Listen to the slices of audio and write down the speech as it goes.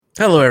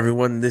Hello,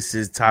 everyone. This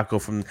is Taco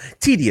from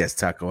TDS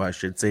Taco, I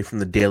should say, from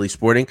the Daily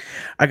Sporting.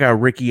 I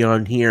got Ricky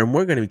on here, and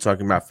we're going to be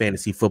talking about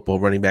fantasy football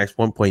running backs,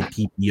 1 point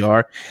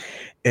PPR.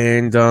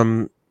 And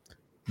the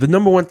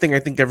number one thing I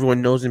think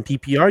everyone knows in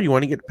PPR, you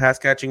want to get a pass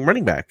catching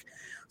running back.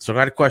 So I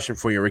got a question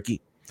for you,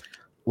 Ricky.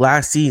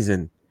 Last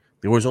season,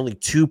 there was only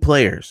two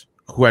players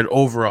who had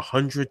over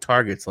 100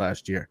 targets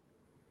last year.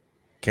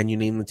 Can you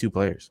name the two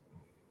players?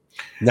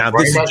 Now,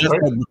 this Running is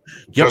back, right?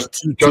 just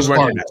two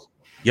running backs.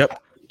 Yep,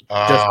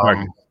 just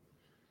targets.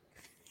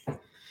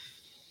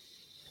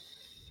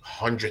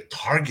 100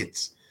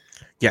 targets.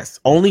 Yes,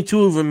 only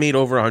two of them made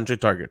over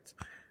 100 targets.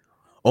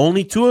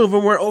 Only two of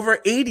them were over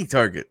 80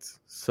 targets.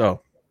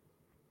 So,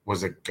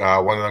 Was it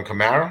one of them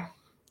Kamara?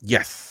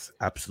 yes,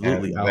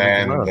 absolutely. And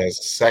then the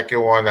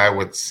second one, I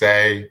would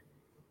say,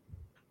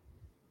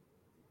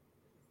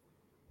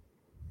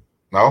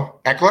 no,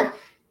 Eckler.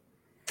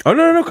 Oh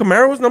no,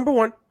 Kamara was number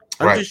one.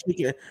 I'm Right. just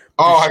thinking.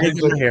 I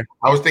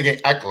was thinking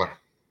Eckler.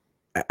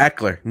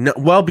 Eckler. No,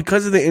 well,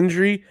 because of the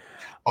injury,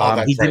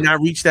 he did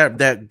not reach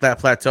that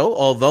plateau.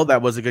 Although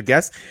that was a good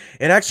guess,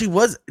 it actually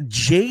was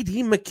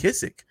J.D.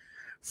 McKissick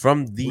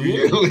from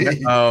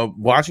the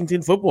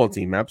Washington football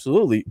team.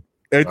 Absolutely,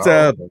 it's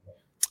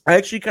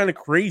actually kind of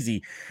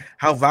crazy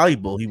how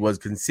valuable he was,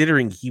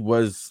 considering he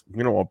was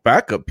a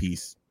backup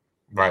piece.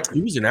 Right,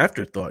 he was an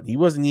afterthought. He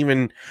wasn't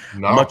even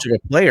much of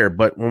a player.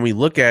 But when we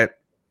look at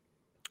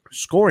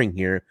scoring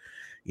here,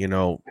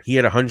 he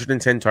had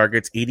 110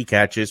 targets, 80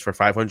 catches for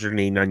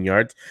 589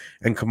 yards.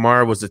 And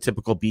Kamara was the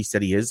typical beast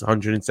that he is,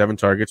 107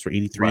 targets for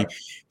 83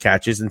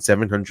 catches and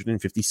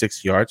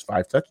 756 yards,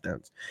 5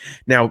 touchdowns.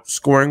 Now,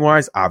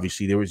 scoring-wise,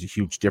 obviously, there was a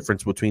huge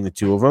difference between the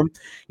two of them.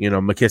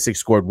 McKissick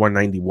scored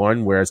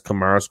 191, whereas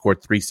Kamara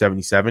scored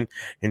 377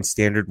 in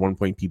standard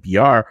 1-point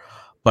PPR.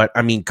 But,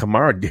 I mean,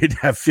 Kamara did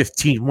have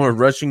 15 more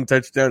rushing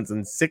touchdowns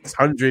and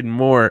 600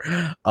 more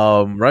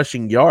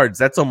rushing yards.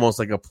 That's almost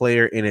like a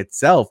player in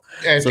itself.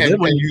 And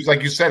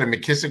like you said,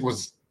 McKissick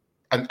was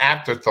an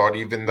afterthought,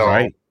 even though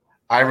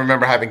I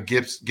remember having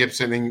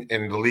Gibson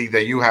in the league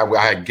that you have.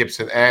 I had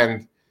Gibson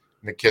and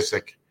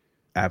McKissick.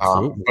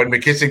 Absolutely. But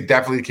McKissick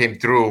definitely came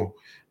through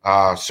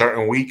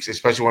certain weeks,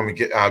 especially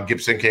when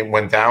Gibson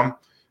went down.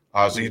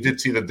 So you did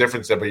see the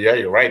difference there, but yeah,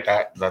 you're right.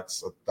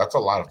 That's a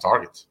lot of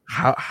targets.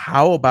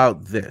 How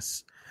about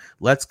this?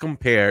 Let's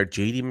compare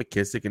J.D.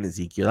 McKissick and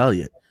Ezekiel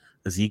Elliott.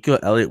 Ezekiel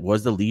Elliott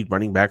was the lead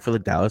running back for the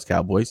Dallas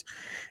Cowboys,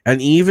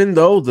 and even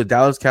though the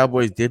Dallas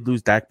Cowboys did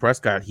lose Dak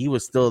Prescott, he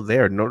was still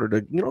there in order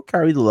to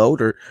carry the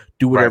load or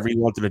do whatever he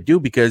wanted to do.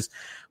 Because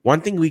one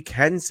thing we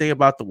can say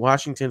about the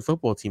Washington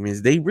football team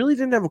is they really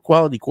didn't have a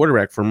quality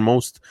quarterback for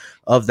most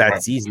of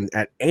that season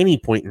at any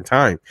point in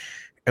time.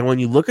 And when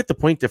you look at the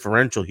point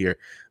differential here,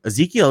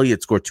 Ezekiel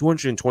Elliott scored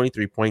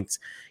 223 points.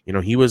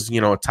 He was,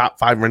 a top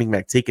 5 running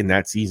back taken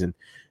that season.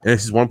 And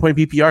this is 1-point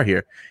PPR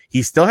here.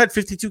 He still had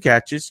 52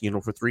 catches,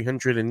 for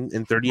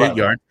 338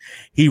 yards.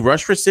 He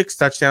rushed for 6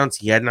 touchdowns.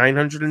 He had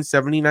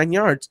 979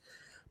 yards.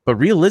 But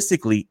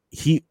realistically,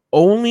 he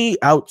only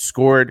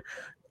outscored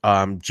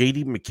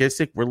J.D.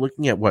 McKissick. We're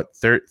looking at,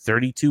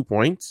 32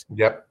 points?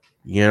 Yep.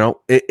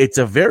 It's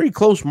a very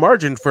close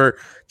margin for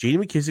J.D.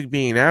 McKissick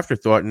being an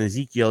afterthought and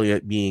Ezekiel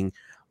Elliott being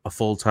a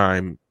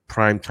full-time,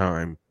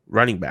 prime-time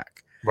running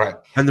back. Right.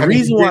 And the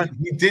reason why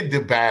he did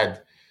the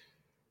bad.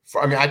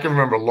 I can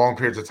remember long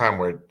periods of time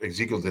where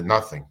Ezekiel did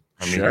nothing.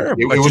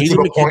 It was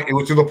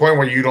to the point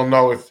where you don't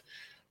know if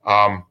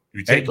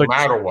you take him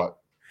out or what.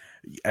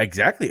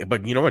 Exactly.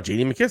 But you know what?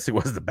 J.D. McKissick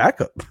was the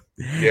backup.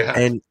 Yeah.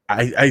 And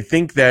I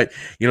think that,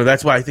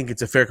 that's why I think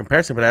it's a fair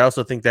comparison. But I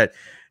also think that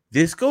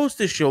this goes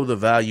to show the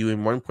value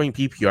in 1-point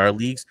PPR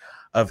leagues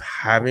of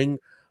having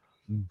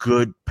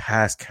good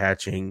pass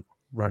catching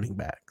running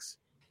backs.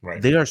 Right.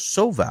 They are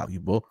so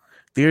valuable.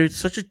 They're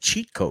such a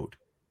cheat code.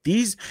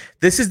 This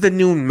is the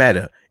new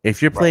meta.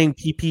 If you're playing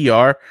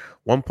PPR,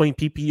 1-point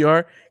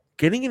PPR,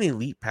 getting an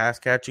elite pass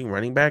catching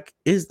running back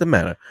is the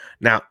meta.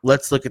 Now,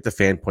 let's look at the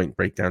fan point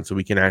breakdown so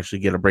we can actually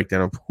get a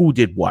breakdown of who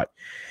did what.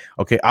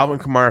 Okay, Alvin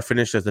Kamara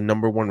finished as the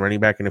number 1 running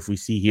back, and if we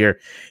see here,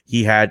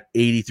 he had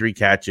 83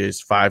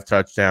 catches, 5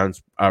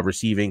 touchdowns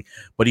receiving,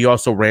 but he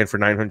also ran for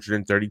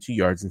 932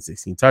 yards and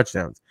 16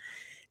 touchdowns.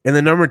 In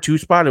the number 2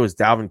 spot, it was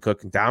Dalvin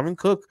Cook, and Dalvin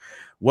Cook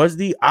was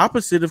the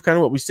opposite of kind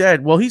of what we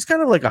said. Well, he's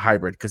kind of like a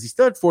hybrid because he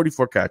still had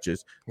 44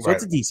 catches, so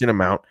it's a decent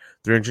amount,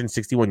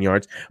 361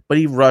 yards, but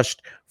he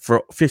rushed for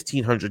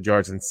 1,500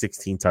 yards and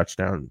 16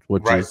 touchdowns,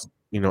 which is,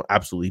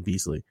 absolutely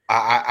beastly.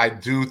 I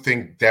do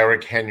think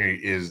Derrick Henry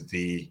is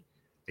the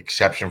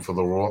exception for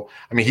the rule.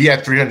 He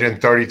had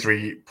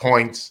 333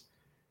 points.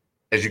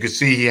 As you can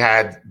see, he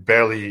had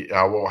barely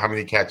how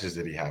many catches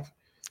did he have?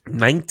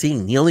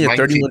 19. He only had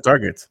 31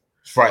 targets.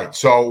 Right.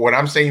 So what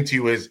I'm saying to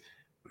you is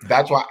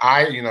that's why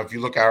if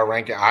you look at our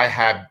ranking, I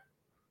had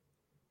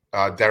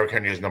Derrick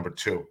Henry as number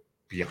 2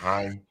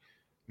 behind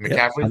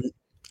McCaffrey.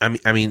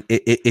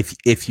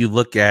 If you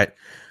look at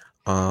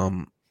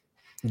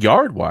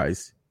yard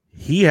wise,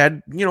 he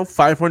had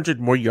 500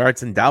 more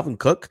yards than Dalvin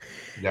Cook,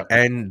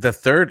 and the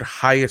third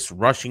highest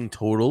rushing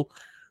total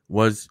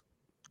was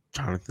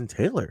Jonathan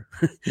Taylor.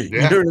 You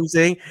Yeah. know what I'm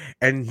saying?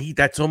 And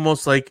that's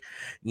almost like,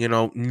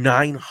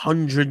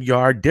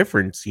 900-yard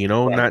difference,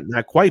 Right.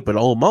 not quite, but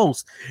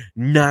almost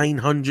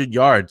 900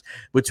 yards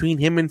between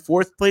him and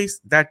fourth place.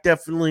 That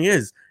definitely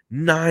is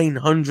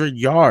 900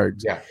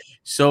 yards. Yeah.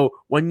 So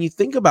when you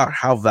think about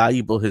how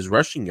valuable his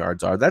rushing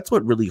yards are, that's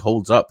what really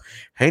holds up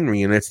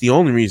Henry. And it's the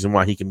only reason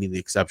why he can be the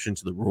exception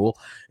to the rule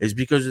is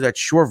because of that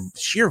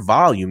sheer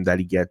volume that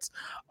he gets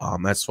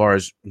as far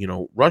as,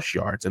 rush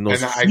yards and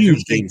those I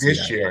huge do think games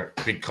this year,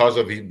 because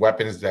of the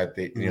weapons that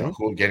they,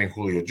 getting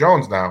Julio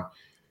Jones now,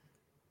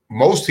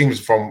 most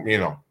teams from,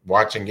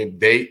 watching it,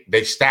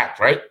 they stacked,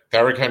 right?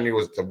 Derrick Henry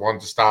was the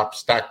one to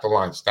stack the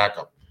line, stack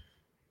up.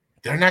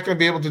 They're not going to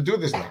be able to do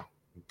this now.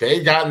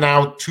 They got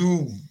now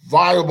two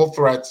viable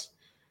threats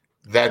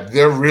that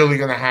they're really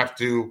going to have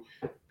to,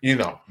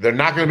 they're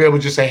not going to be able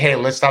to just say, hey,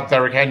 let's stop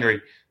Derrick Henry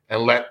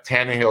and let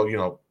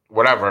Tannehill,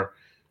 whatever.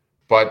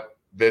 But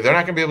they're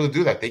not going to be able to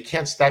do that. They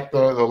can't stack the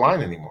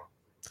line anymore.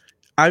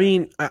 I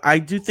mean, I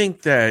do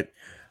think that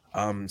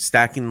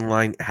stacking the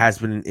line has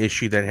been an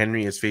issue that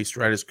Henry has faced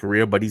throughout his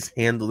career, but he's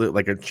handled it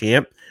like a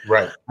champ.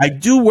 Right. I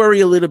do worry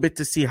a little bit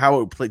to see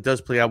how it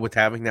does play out with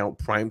having now a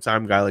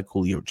primetime guy like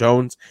Julio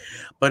Jones.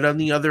 But on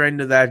the other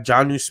end of that,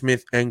 Jonnu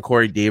Smith and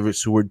Corey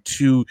Davis, who were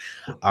two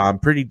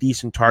pretty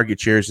decent target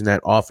shares in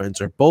that offense,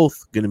 are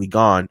both going to be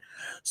gone.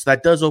 So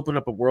that does open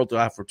up a world of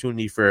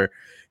opportunity for,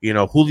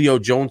 Julio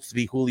Jones to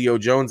be Julio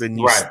Jones, and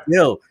you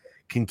still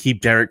can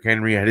keep Derrick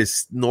Henry at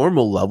his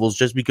normal levels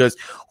just because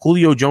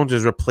Julio Jones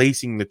is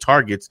replacing the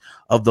targets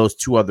of those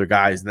two other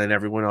guys, and then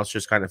everyone else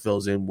just kind of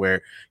fills in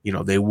where,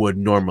 they would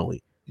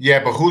normally.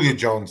 Yeah, but Julio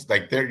Jones,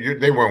 like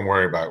they weren't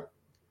worried about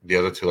the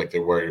other two like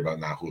they're worried about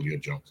now Julio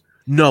Jones.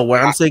 No,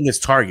 what I'm saying is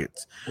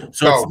targets.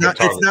 So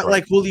it's not right.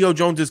 like Julio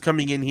Jones is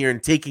coming in here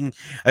and taking.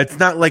 It's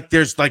not like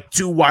there's like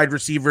two wide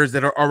receivers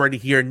that are already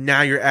here.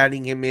 Now you're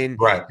adding him in,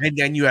 right? And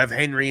then you have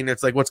Henry, and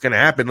it's like, what's going to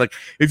happen? Like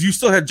if you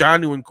still had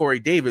Jonnu and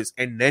Corey Davis,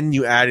 and then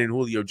you add in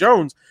Julio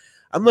Jones,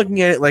 I'm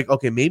looking at it like,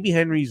 okay, maybe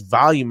Henry's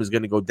volume is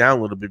going to go down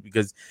a little bit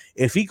because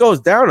if he goes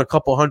down a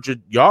couple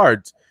hundred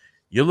yards,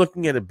 you're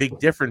looking at a big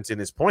difference in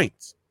his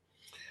points.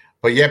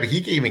 But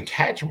he can even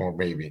catch more.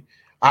 Maybe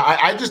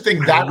I just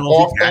think that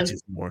offense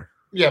more.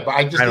 Yeah, but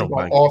I just think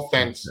the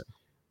offense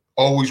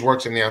always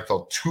works in the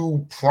NFL.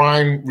 Two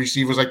prime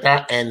receivers like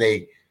that, and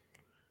they,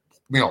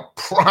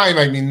 prime,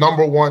 I mean,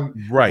 number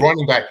one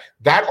running back.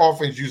 That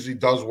offense usually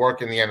does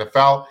work in the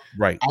NFL.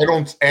 Right. I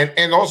don't,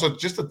 and also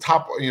just the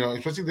top,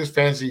 especially this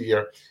fantasy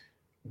year,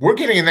 we're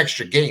getting an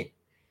extra game.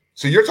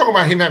 So you're talking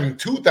about him having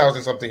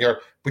 2,000 something here,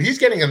 but he's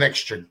getting an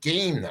extra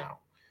game now.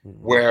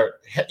 Where,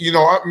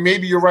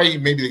 maybe you're right.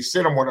 Maybe they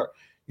sit him, whatever.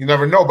 You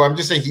never know. But I'm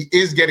just saying he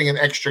is getting an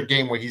extra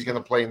game where he's going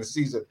to play in the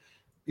season.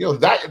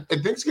 That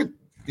things could,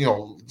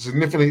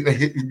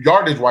 significantly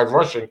yardage-wise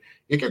rushing,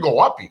 it could go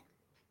up.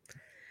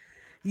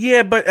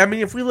 Yeah, but I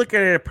mean, if we look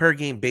at it a per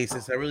game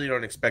basis, I really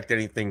don't expect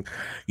anything,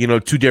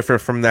 too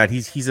different from that.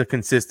 He's a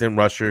consistent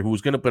rusher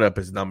who's going to put up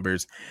his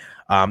numbers.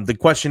 The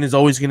question is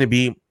always going to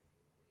be,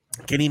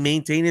 can he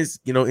maintain his,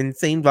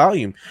 insane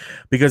volume?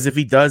 Because if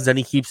he does, then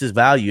he keeps his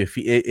value.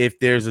 If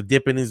there's a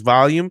dip in his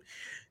volume,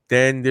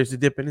 then there's a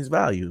dip in his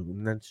value,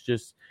 and that's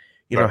just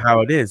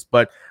how it is.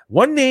 But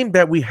one name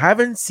that we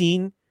haven't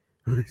seen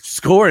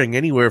scoring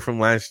anywhere from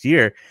last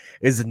year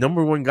is the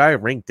number one guy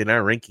ranked in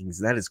our rankings,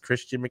 and that is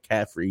Christian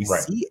McCaffrey,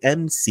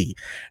 CMC.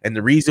 And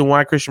the reason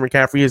why Christian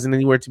McCaffrey isn't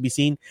anywhere to be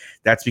seen,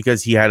 that's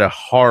because he had a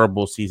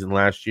horrible season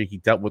last year. He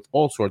dealt with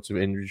all sorts of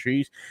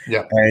injuries.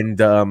 Yeah.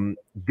 And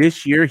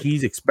this year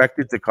he's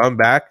expected to come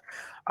back.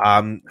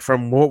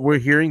 From what we're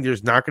hearing,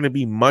 there's not going to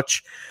be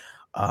much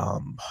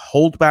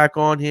hold back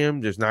on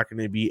him. There's not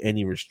going to be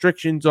any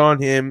restrictions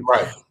on him.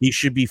 Right. He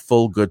should be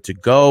full good to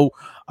go.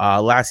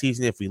 Last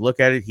season, if we look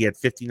at it, he had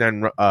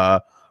 59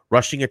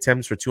 rushing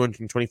attempts for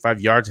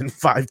 225 yards and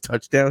 5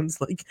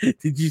 touchdowns. Like,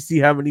 did you see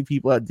how many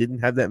people didn't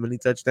have that many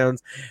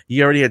touchdowns?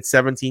 He already had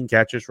 17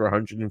 catches for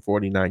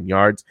 149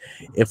 yards.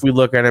 If we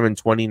look at him in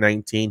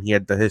 2019, he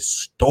had the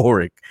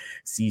historic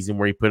season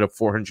where he put up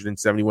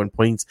 471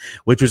 points,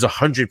 which was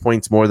 100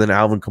 points more than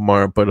Alvin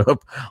Kamara put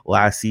up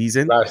last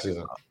season.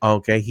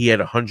 Okay, he had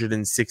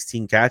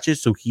 116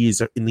 catches, so he is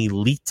an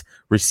elite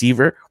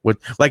receiver. With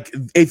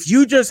if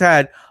you just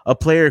had a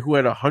player who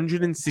had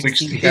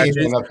 116 catches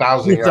and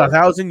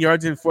 1,000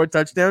 yards and 4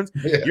 touchdowns,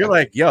 you're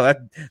like, yo,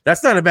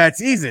 that's not a bad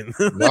season.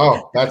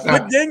 No, that's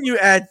not. But then you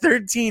add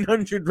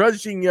 1,300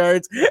 rushing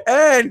yards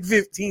and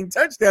 15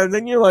 touchdowns,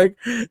 and you're like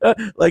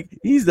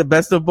he's the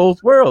best of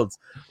both worlds.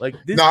 Like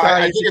this. No,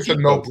 I think it's a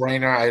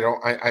no-brainer.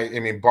 I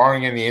mean,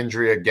 barring any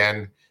injury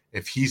again,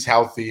 if he's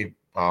healthy,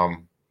 I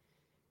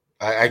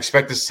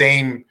expect the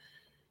same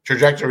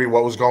trajectory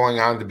what was going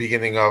on at the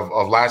beginning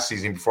of last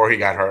season before he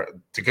got hurt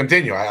to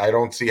continue. I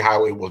don't see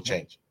how it will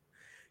change.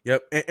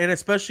 Yep, and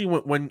especially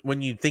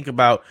when you think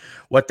about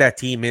what that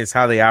team is,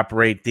 how they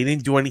operate, they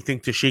didn't do anything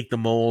to shake the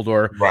mold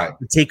or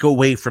take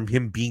away from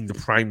him being the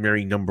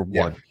primary number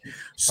one.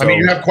 So, I mean,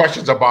 you have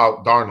questions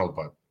about Darnold,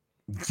 but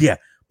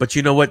but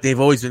you know what? They've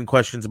always been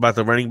questions about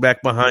the running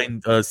back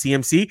behind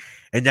CMC,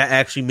 and that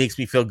actually makes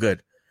me feel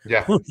good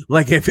Yeah.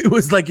 Like if it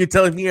was like you're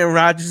telling me Aaron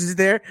Rodgers is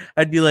there,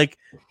 I'd be like,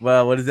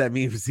 well, what does that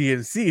mean for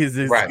CMC? Is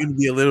this Right. going to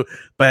be a little?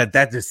 But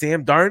that to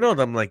Sam Darnold,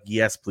 I'm like,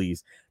 yes,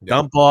 please. Yeah.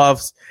 Dump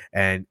offs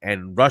and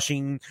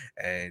rushing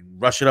and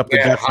rush it up the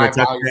gut for high a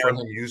value for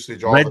touchdown. him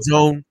usage.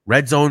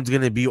 Red zone's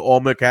going to be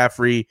all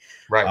McCaffrey,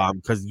 right?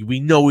 Because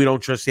we know we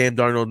don't trust Sam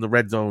Darnold in the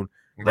red zone.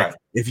 Like, Right.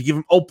 if you give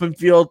him open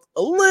field,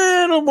 a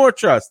little more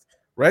trust.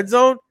 Red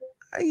zone,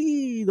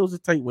 those are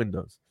tight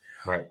windows.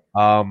 Right.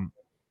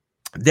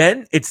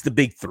 Then it's the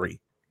big three: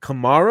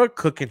 Kamara,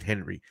 Cook, and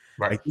Henry.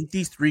 Right. I think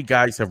these three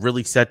guys have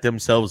really set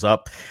themselves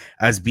up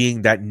as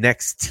being that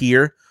next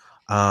tier.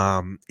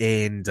 There's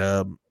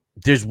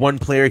one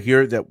player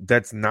here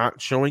that's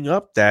not showing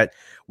up that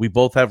we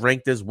both have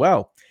ranked as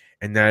well,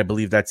 and I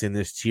believe that's in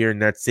this tier,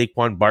 and that's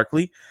Saquon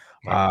Barkley.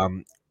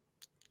 Right.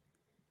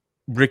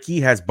 Ricky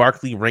has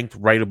Barkley ranked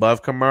right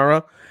above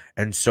Kamara,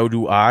 and so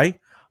do I.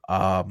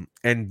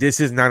 And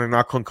this is not a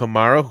knock on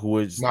Kamara, who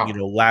was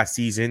last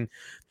season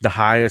the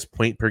highest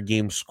point per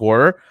game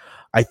scorer.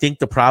 I think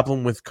the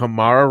problem with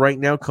Kamara right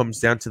now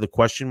comes down to the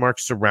question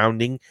marks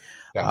surrounding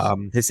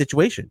his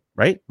situation.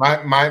 Right.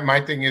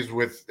 My thing is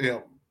with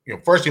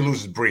first he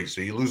loses Brees, so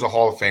you lose a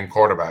Hall of Fame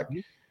quarterback.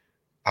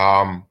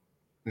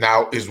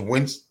 Now is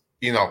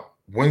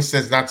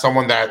Winston's not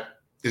someone that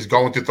is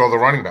going to throw the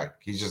running back.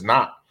 He's just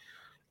not.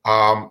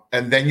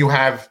 And then you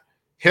have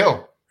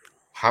Hill.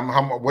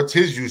 What's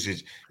his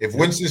usage? If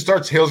Winston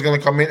starts, Hill's going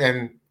to come in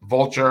and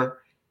vulture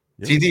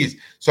TDs.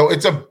 So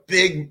it's a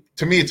big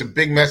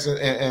mess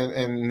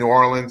in New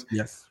Orleans.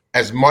 Yes.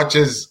 As much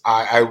as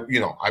I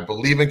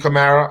believe in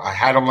Kamara, I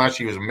had him last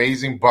year. He was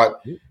amazing,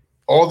 but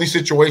all these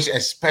situations,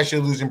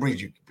 especially losing Brees,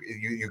 you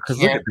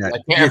can't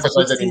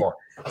emphasize anymore.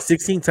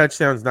 16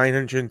 touchdowns,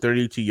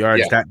 932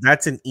 yards. Yeah.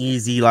 That's an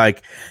easy,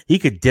 like he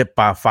could dip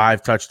by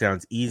 5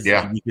 touchdowns easily.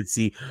 Yeah. You could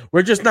see.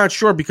 We're just not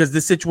sure because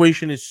the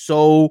situation is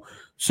so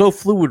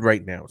fluid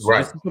right now. So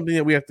this is something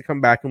that we have to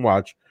come back and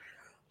watch.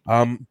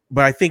 But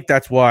I think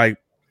that's why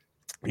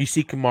you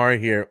see Kamara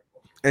here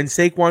and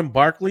Saquon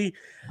Barkley.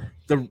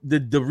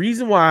 The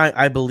reason why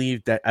I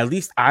believe that at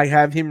least I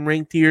have him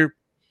ranked here,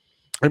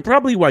 and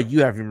probably why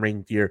you have him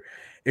ranked here,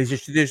 is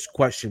just there's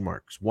question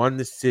marks. One,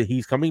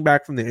 he's coming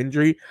back from the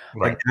injury,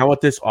 and now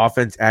with this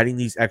offense adding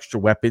these extra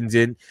weapons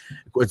in,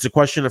 it's a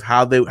question of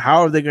how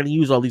are they going to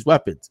use all these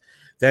weapons.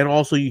 Then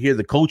also you hear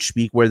the coach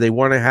speak where they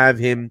want to have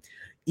him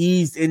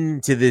eased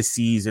into this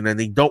season, and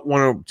they don't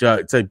want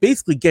to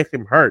basically get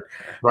him hurt.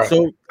 Right.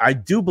 So I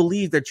do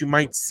believe that you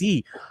might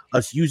see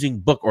us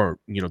using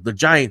the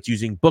Giants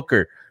using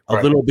Booker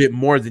a little bit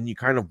more than you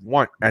kind of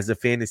want as a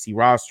fantasy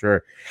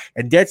roster.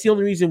 And that's the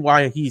only reason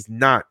why he's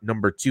not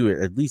number 2,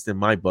 at least in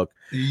my book.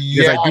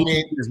 Yeah, I think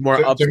there's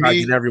more upside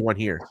than everyone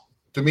here.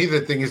 To me,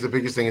 the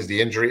biggest thing is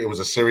the injury. It was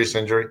a serious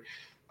injury.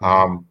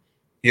 I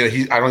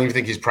don't even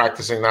think he's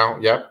practicing now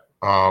yet.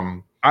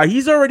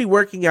 He's already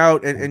working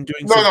out and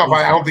doing. But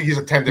I don't think he's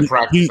attended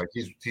practice.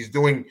 He's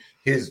doing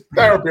his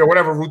therapy or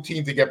whatever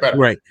routine to get better.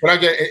 Right. But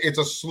again, it's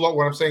a slow.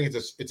 What I'm saying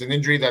is it's an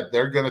injury that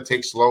they're going to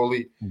take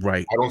slowly.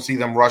 Right. I don't see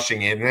them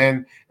rushing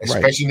in,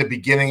 especially in the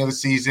beginning of the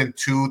season,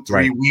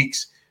 2-3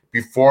 weeks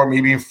before,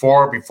 maybe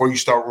 4 before you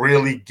start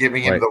really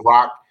giving him the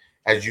rock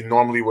as you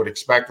normally would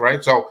expect.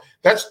 Right. So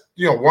that's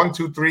 1,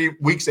 2, 3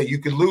 weeks that you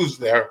could lose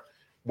there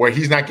where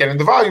he's not getting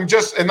the volume.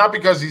 And not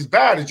because he's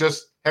bad. It's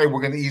just, hey,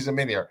 we're going to ease him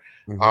in here.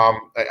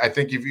 Mm-hmm. I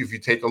think if you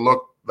take a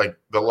look, like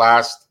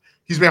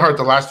he's been hurt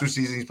the last 2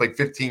 seasons. He's played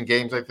 15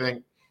 games, I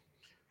think.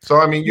 So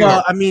I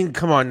mean,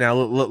 come on now.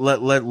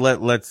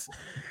 Let's.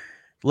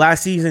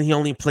 Last season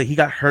he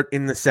got hurt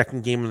in the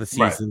second game of the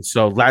season. Right.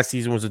 So last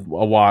season was a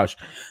wash.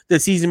 The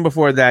season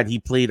before that, he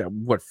played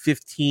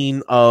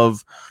 15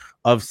 of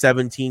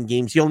 17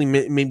 games. He only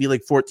maybe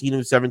like 14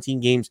 of 17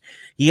 games.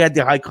 He had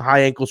the high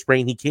ankle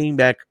sprain. He came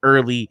back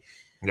early.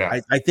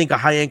 Yeah, I think a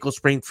high ankle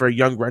sprain for a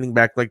young running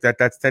back like that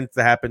tends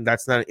to happen.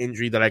 That's not an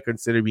injury that I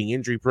consider being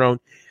injury prone.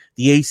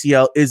 The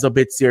ACL is a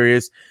bit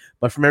serious,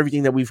 but from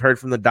everything that we've heard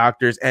from the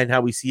doctors and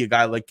how we see a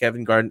guy like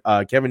Kevin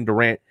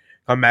Durant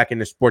come back in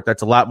the sport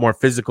that's a lot more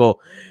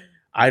physical,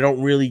 I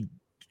don't really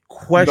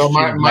question.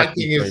 No, my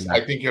thing is,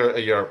 I think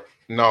you're.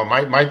 No,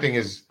 my thing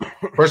is,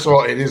 first of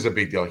all, it is a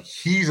big deal.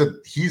 He's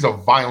a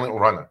violent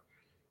runner.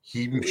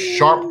 He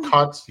sharp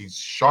cuts. He's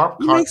sharp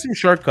cuts. He makes some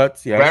short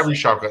cuts, yes. Very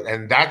sharp cuts.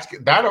 And that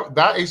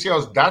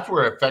ACL that's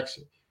where it affects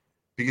you.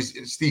 Because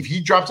Steve, he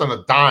drops on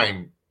a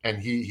dime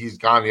and he's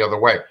gone the other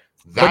way.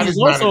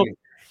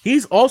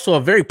 He's also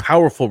a very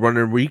powerful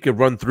runner where he can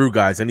run through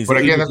guys. And but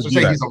again, that's what I'm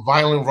saying. He's a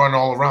violent runner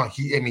all around.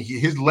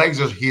 His legs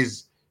are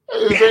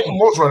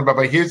most running back,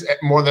 but his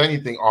more than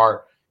anything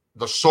are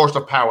the source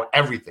of power.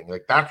 Everything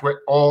like that's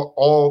where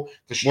all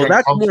the strength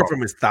that's comes more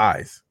from his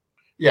thighs.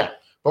 Yeah.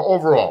 But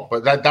overall,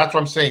 that's what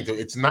I'm saying. Too.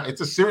 It's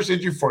a serious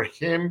injury for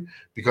him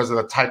because of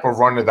the type of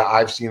runner that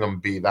I've seen him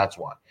be. That's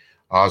why.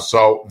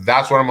 So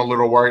that's what I'm a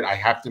little worried. I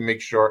have to make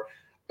sure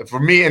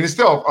for me, and it's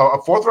still a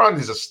 4th round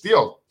is a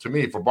steal to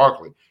me for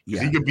Barkley.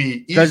 Yeah. He could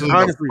be easily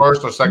honestly, the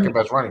first or second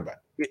best running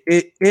back.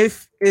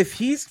 If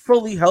he's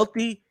fully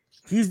healthy,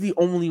 he's the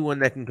only one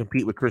that can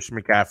compete with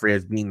Christian McCaffrey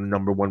as being the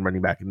number one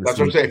running back in the That's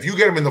what I'm saying. If you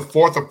get him in the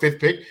 4th or 5th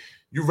pick,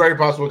 you very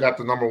possibly got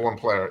the number one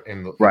player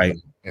in the right.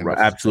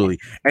 Absolutely.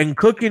 And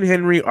Cook and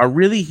Henry are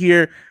really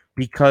here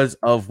because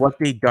of what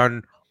they've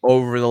done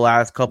over the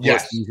last couple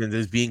of seasons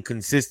as being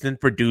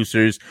consistent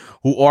producers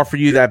who offer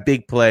you that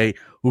big play,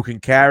 who can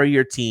carry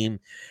your team.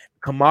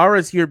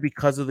 Kamara's here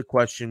because of the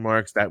question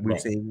marks that we're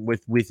seeing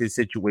with his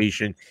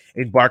situation,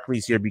 and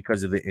Barkley's here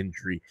because of the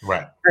injury.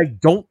 Right. I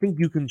don't think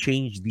you can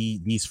change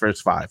these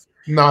first 5.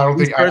 No, I don't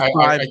think. I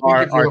think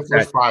if you're the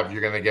first 5,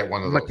 you're going to get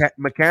one of those.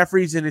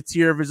 McCaffrey's in a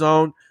tier of his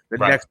own. The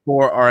next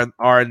 4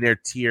 are in their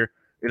tier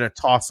in a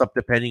toss-up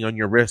depending on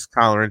your risk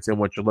tolerance and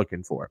what you're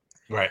looking for.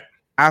 Right.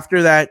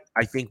 After that,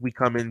 I think we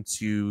come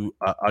into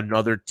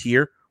another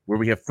tier where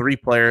we have 3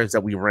 players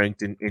that we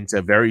ranked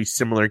into very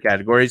similar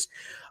categories.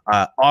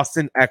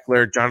 Austin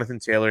Eckler, Jonathan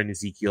Taylor, and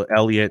Ezekiel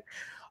Elliott.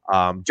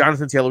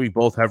 Jonathan Taylor, we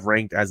both have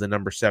ranked as a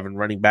number 7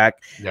 running back.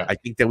 Yeah. I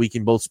think that we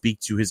can both speak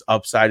to his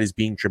upside as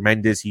being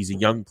tremendous. He's a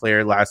young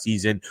player last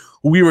season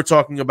who we were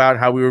talking about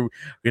how we were,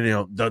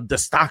 the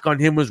stock on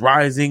him was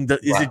rising.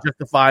 Is it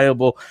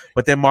justifiable?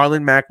 But then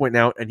Marlon Mack went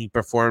out and he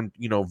performed,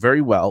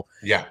 very well.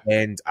 Yeah.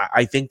 And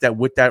I think that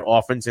with that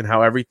offense and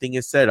how everything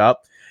is set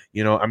up,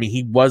 he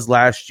was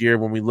last year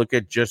when we look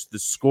at just the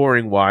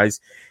scoring wise,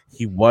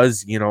 he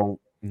was,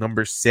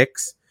 number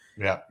 6.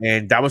 Yeah,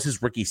 and that was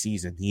his rookie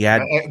season. He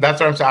had. That's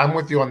what I'm saying. I'm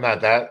with you on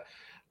that. That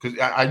because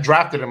I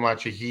drafted him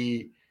last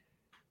year.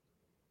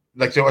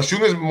 So as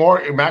soon as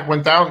Mac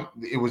went down,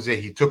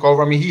 he took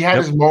over. I mean, he had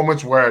his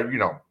moments where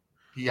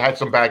he had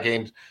some bad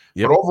games,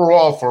 but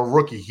overall for a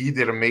rookie, he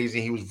did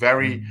amazing. He was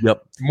very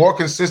more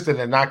consistent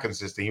than not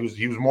consistent.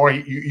 He was more.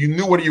 You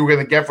knew what you were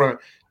going to get from him.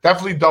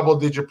 Definitely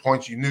double-digit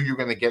points. You knew you were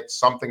going to get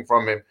something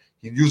from him.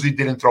 He usually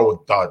didn't throw a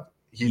dud.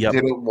 He did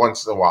it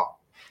once in a while.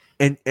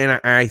 And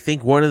I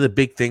think one of the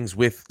big things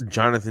with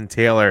Jonathan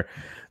Taylor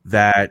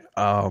that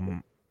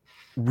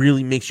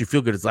really makes you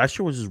feel good is last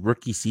year was his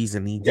rookie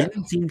season. He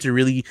didn't seem to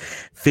really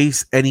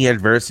face any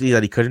adversity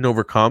that he couldn't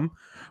overcome,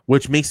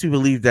 which makes me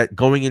believe that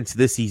going into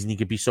this season, he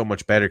could be so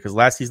much better. Because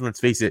last season, let's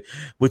face it,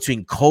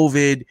 between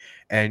COVID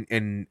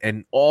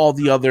and all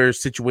the other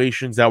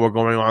situations that were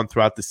going on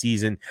throughout the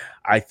season,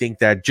 I think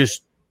that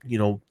just,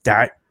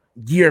 that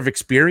year of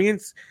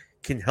experience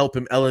can help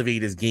him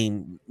elevate his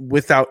game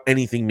without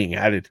anything being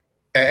added.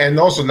 And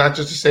also, not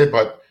just to say,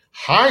 but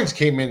Hines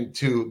came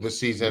into the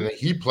season and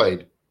he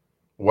played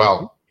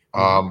well.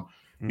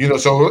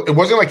 So it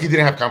wasn't like he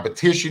didn't have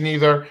competition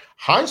either.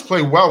 Hines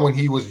played well when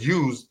he was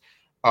used.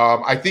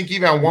 I think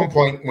even at one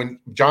point when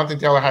Jonathan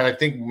Taylor had, I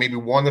think maybe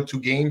 1 or 2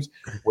 games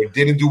where he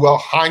didn't do well,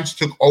 Hines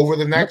took over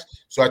the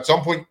next. So at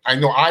some point, I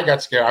know I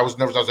got scared. I was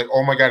nervous. I was like,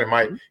 oh my God,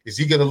 is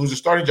he going to lose a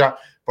starting job?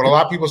 But a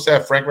lot of people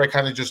said Frank Reich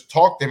kind of just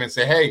talked to him and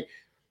said, hey,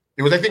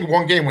 it was, I think,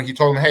 one game when he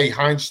told him, hey,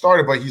 Hines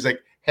started, but he's like,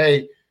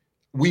 hey,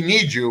 we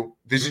need you.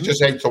 This is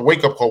just it's a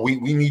wake-up call. We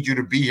need you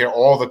to be here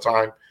all the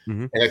time.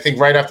 And I think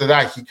right after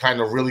that, he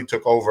kind of really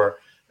took over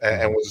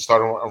and was a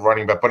starting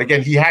running back. But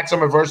again, he had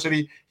some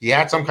adversity. He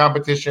had some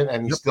competition,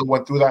 and he still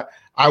went through that.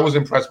 I was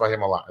impressed by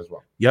him a lot as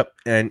well. Yep.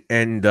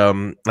 And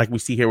like we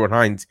see here with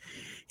Hines,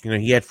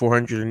 he had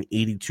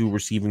 482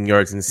 receiving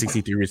yards and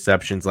 63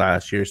 receptions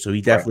last year. So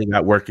he definitely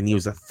got work, and he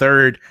was the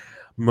 3rd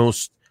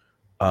most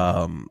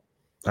I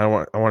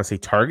want to say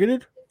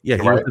targeted. Yeah,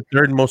 he was the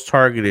 3rd most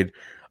targeted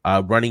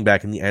running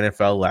back in the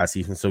NFL last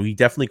season. So he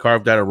definitely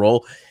carved out a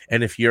role.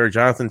 And if you're a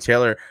Jonathan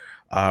Taylor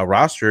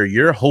roster,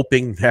 you're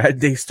hoping that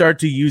they start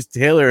to use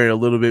Taylor a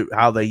little bit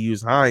how they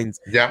use Hines.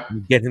 Yeah.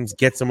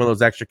 Get some of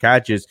those extra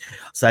catches.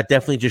 So that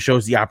definitely just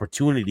shows the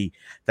opportunity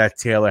that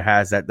Taylor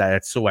has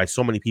that's why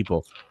so many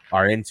people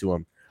are into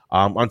him.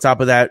 On top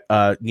of that,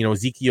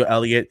 Ezekiel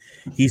Elliott,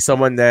 he's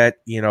someone that,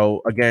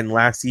 again,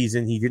 last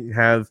season he didn't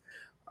have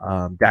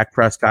Dak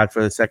Prescott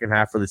for the second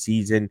half of the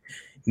season.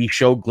 He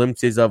showed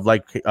glimpses of,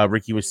 like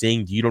Ricky was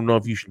saying, you don't know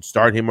if you should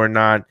start him or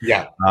not.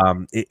 Yeah.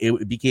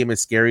 It became a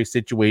scary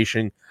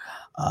situation.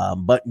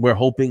 But we're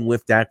hoping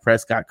with Dak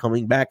Prescott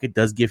coming back, it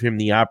does give him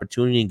the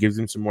opportunity and gives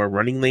him some more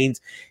running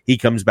lanes. He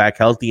comes back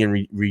healthy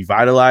and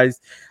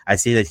revitalized. I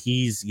say that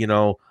he's,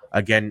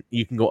 again,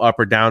 you can go up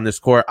or down this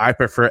court. I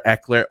prefer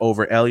Eckler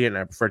over Elliott,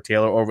 and I prefer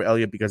Taylor over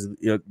Elliott because of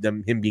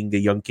him being the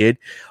young kid.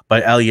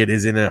 But Elliott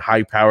is in a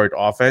high-powered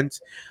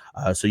offense.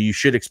 So you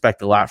should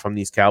expect a lot from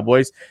these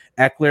Cowboys.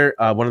 Eckler,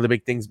 one of the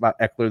big things about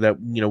Eckler that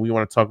we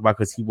want to talk about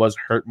because he was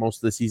hurt most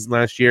of the season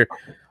last year,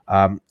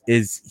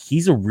 is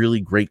he's a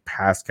really great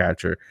pass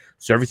catcher.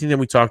 So everything that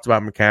we talked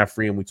about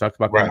McCaffrey and we talked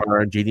about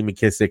Kamara and J.D.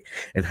 McKissic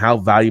and how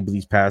valuable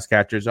these pass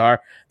catchers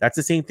are, that's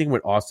the same thing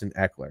with Austin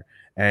Eckler.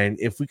 And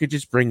if we could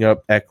just bring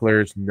up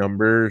Eckler's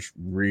numbers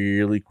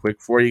really quick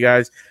for you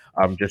guys,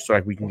 just so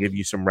we can give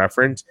you some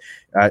reference.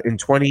 In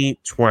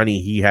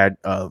 2020, he had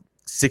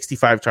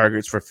 65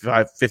 targets for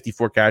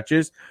 54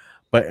 catches.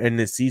 But in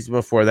the season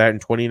before that, in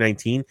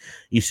 2019,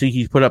 you see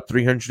he put up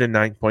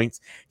 309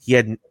 points. He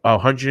had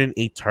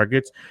 108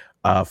 targets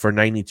for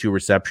 92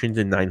 receptions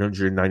and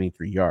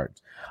 993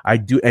 yards.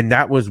 And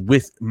that was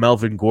with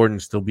Melvin Gordon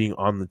still being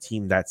on the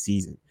team that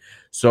season.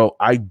 So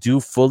I do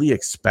fully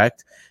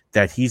expect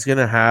that he's going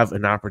to have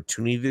an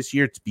opportunity this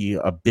year to be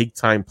a big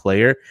time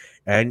player.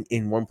 And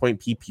in 1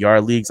 point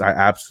PPR leagues, I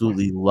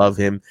absolutely love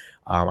him.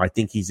 I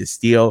think he's a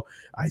steal.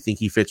 I think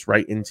he fits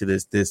right into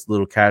this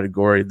little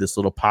category, this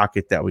little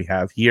pocket that we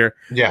have here.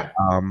 Yeah.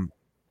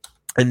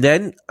 And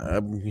then,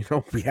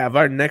 we have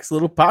our next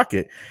little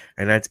pocket,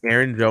 and that's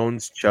Aaron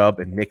Jones, Chubb,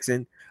 and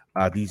Mixon.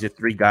 These are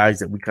three guys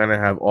that we kind of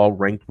have all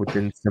ranked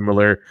within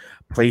similar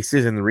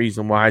places. And the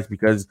reason why is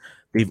because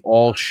they've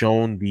all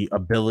shown the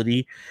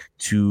ability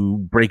to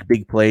break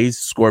big plays,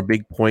 score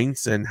big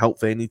points, and help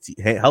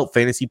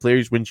fantasy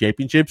players win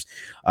championships.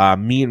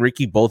 Me and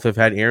Ricky both have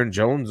had Aaron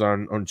Jones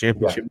on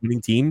championship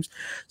winning teams,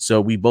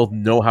 so we both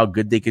know how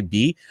good they could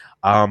be.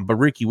 But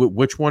Ricky,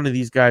 which one of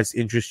these guys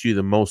interests you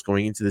the most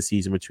going into the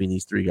season between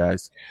these three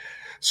guys?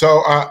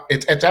 So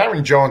it's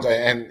Aaron Jones,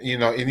 and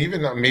and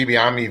even maybe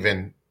I'm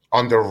even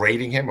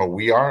underrating him, or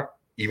we are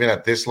even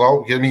at this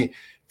low. I mean,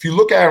 if you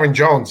look at Aaron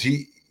Jones,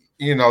 he,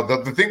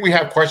 the thing we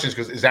have questions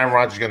because is Aaron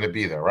Rodgers going to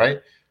be there, right?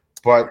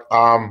 But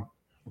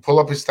pull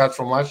up his stats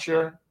from last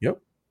year. Yep.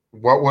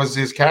 What was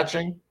his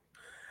catching?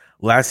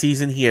 Last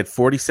season, he had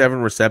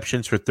 47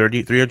 receptions for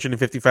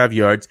 355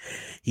 yards.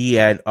 He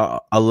had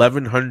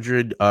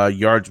 1,100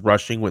 yards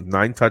rushing with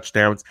 9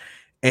 touchdowns.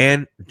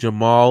 And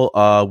Jamal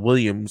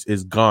Williams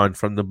is gone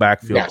from the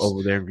backfield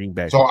over there in Green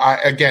Bay. So,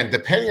 again,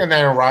 depending on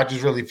Aaron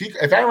Rodgers, really,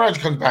 if Aaron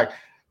Rodgers comes back,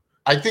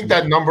 I think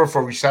that number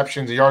for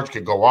receptions and yards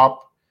could go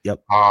up.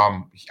 Yep.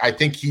 I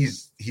think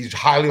he's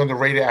highly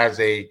underrated as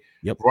a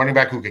running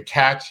back who could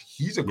catch.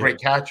 He's a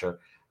great catcher.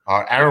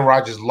 Aaron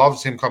Rodgers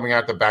loves him coming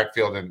out the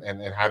backfield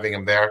and having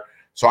him there.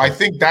 So I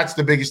think that's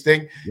the biggest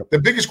thing. Yep. The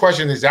biggest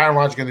question is Aaron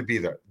Rodgers going to be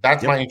there?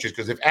 That's my interest,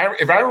 because if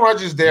Aaron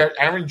Rodgers is there,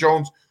 Aaron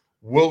Jones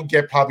will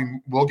get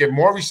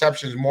more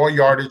receptions, more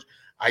yardage.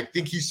 I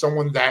think he's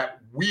someone that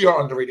we are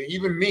underrated.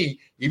 Even me,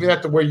 even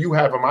at the way you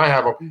have him, I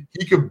have him.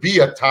 He could be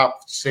a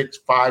top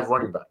 6-5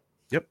 running back.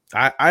 Yep,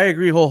 I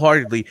agree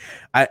wholeheartedly.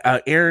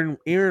 Aaron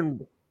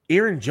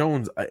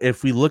Jones,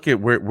 if we look at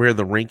where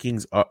the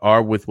rankings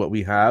are with what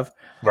we have,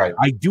 right,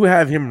 I do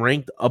have him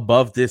ranked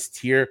above this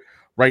tier,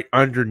 right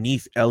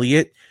underneath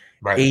Elliott.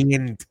 Right.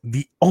 And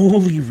the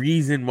only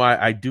reason why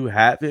I do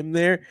have him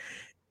there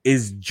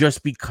is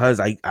just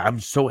because I'm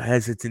so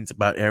hesitant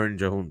about Aaron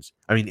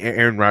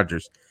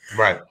Rodgers.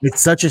 Right.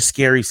 It's such a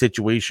scary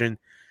situation.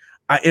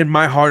 In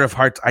my heart of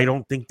hearts, I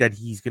don't think that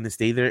he's going to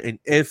stay there. And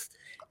if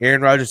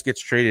Aaron Rodgers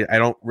gets traded, I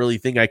don't really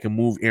think I can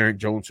move Aaron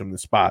Jones from the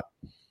spot.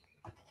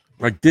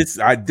 Like this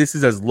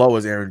is as low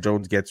as Aaron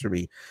Jones gets for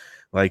me.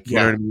 Like, you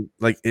know what I mean?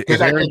 Like,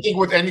 because I think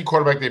with any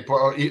quarterback they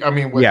put,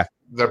 with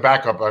their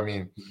backup,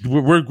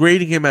 we're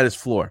grading him at his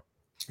floor.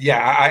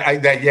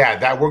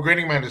 Yeah, we're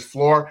grading him at his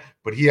floor,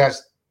 but he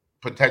has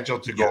potential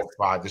to go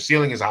 5. The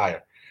ceiling is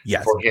higher.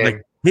 Yes,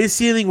 like his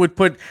ceiling would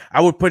put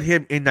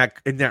him in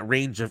that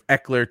range of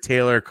Eckler,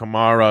 Taylor,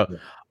 Kamara.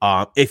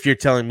 Yeah. If you're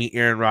telling me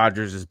Aaron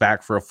Rodgers is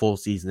back for a full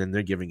season, then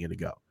they're giving it a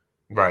go.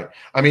 Right.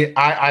 I mean,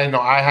 I know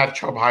I have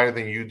Chubb higher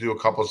than you do, a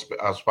couple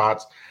of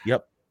spots.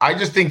 Yep. I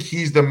just think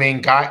he's the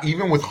main guy,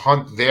 even with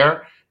Hunt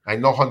there. I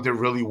know Hunt did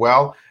really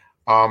well.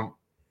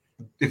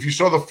 If you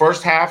saw the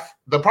first half,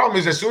 the problem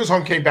is as soon as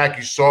Hunt came back,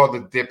 you saw the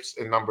dips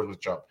in numbers with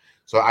Chubb.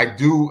 So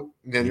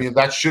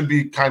that should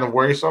be kind of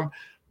worrisome.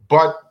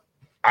 But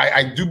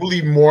I do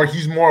believe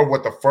he's more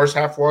what the first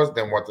half was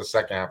than what the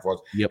second half was.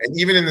 Yep. And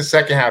even in the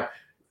second half,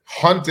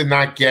 Hunt did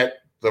not get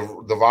the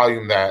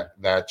volume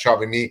that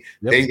Chubb and me.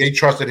 Yep. They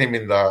trusted him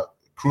in the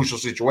crucial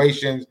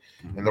situations,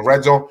 in the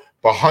red zone.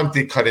 But Hunt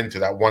did cut into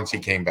that once he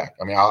came back.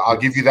 I mean, I'll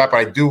give you that, but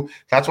I do.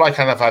 That's why I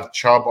kind of have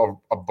Chubb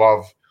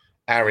above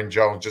Aaron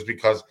Jones, just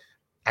because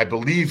I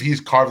believe he's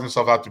carved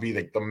himself out to be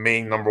like the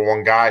main number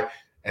one guy,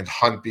 and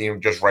Hunt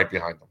being just right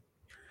behind him.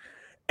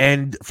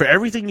 And for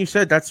everything you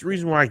said, that's the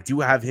reason why I do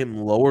have him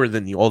lower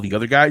than all the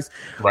other guys.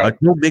 Right.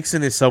 Joe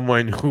Mixon is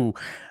someone who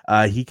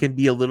he can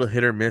be a little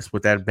hit or miss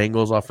with that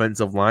Bengals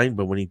offensive line,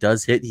 but when he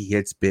does hit, he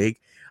hits big.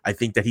 I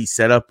think that he's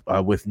set up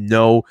with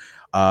no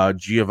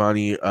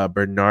Giovanni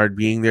Bernard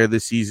being there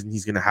this season.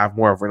 He's going to have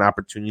more of an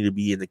opportunity to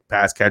be in the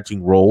pass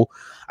catching role.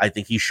 I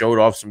think he showed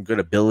off some good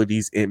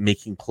abilities in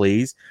making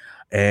plays,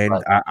 and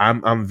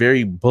I'm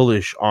very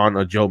bullish on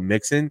a Joe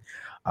Mixon.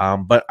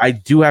 But I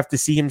do have to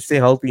see him stay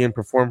healthy and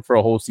perform for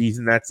a whole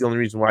season. That's the only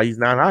reason why he's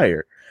not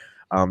higher.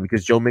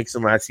 Because Joe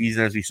Mixon last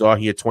season, as we saw,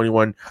 he had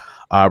 21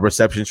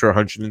 receptions for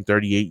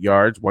 138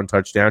 yards, 1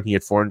 touchdown. He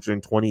had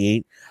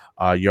 428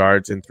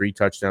 yards and 3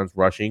 touchdowns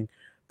rushing.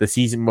 The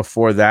season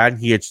before that,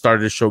 he had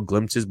started to show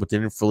glimpses, but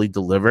didn't fully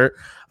deliver.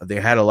 They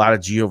had a lot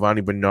of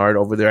Giovanni Bernard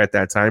over there at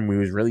that time, where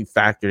he was really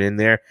factored in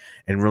there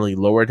and really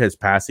lowered his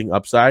passing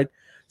upside.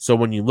 So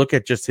when you look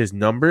at just his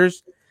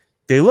numbers,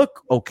 they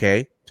look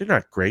okay. They're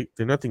not great.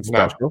 They're nothing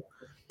special. No.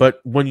 But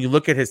when you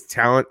look at his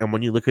talent and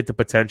when you look at the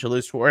potential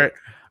is for it,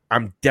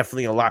 I'm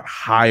definitely a lot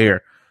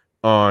higher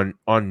on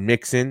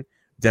Mixon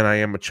than I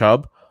am a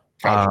Chubb.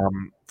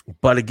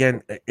 But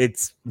again,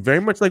 it's very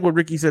much like what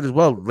Ricky said as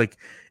well. Like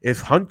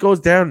if Hunt goes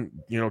down,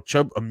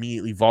 Chubb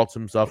immediately vaults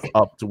himself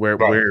up to Right.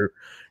 where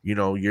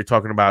you're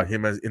talking about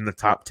him as in the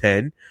top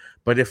 10.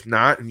 But if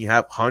not, and you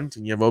have Hunt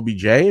and you have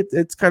OBJ,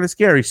 it's kind of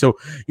scary. So,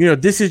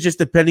 this is just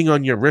depending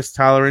on your risk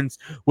tolerance,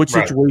 which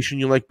situation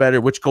you like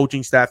better, which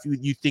coaching staff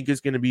you think is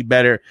going to be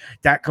better.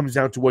 That comes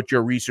down to what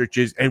your research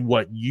is and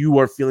what you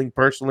are feeling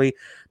personally,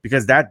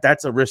 because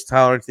that's a risk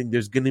tolerance thing.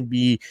 There's going to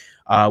be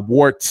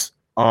warts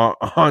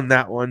on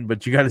that one,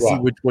 but you got to see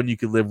which one you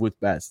can live with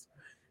best.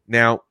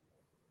 Now,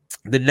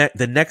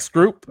 the next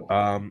group,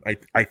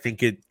 I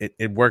think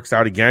it works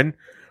out again,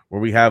 where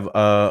we have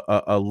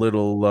a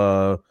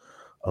little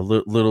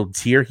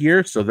tier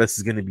here. So this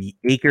is going to be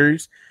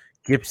Akers,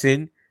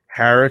 Gibson,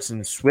 Harris,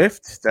 and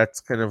Swift. That's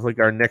kind of like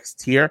our next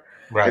tier.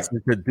 Right. It's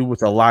to do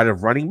with a lot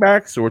of running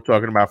backs. So we're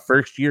talking about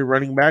first-year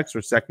running backs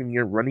or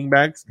second-year running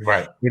backs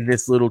in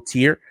this little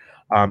tier.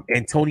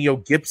 Antonio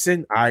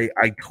Gibson, I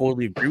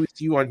totally agree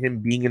with you on him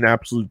being an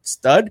absolute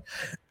stud.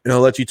 And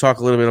I'll let you talk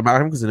a little bit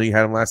about him because I know you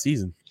had him last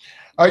season.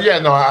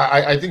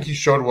 I think he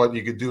showed what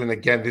you could do. And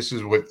again, this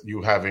is with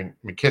you having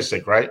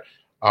McKissick, right?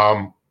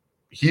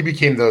 He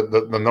became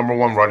the number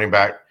one running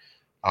back.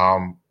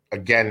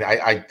 Again,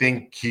 I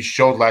think he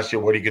showed last year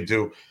what he could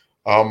do.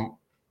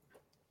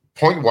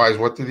 Point-wise,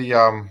 what did he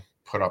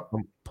put up?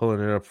 I'm pulling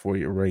it up for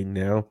you right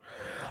now.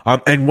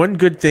 And one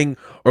good thing,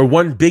 or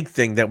one big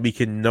thing that we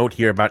can note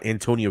here about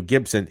Antonio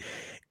Gibson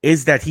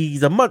is that he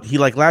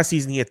last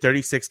season he had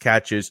 36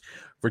 catches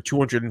for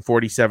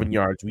 247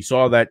 yards. We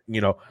saw that,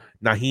 JD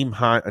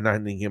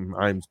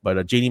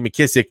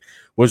McKissick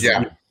was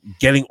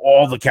getting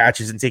all the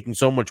catches and taking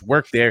so much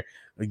work there.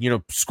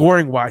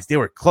 Scoring wise, they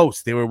were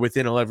close. They were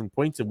within 11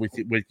 points with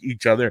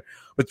each other.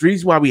 But the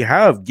reason why we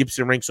have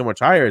Gibson ranked so much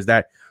higher is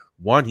that,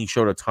 one, he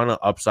showed a ton of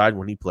upside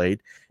when he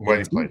played.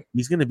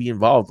 He's going to be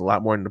involved a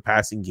lot more in the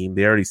passing game.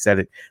 They already said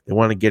it. They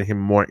want to get him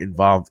more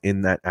involved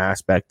in that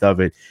aspect of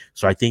it.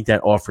 So I think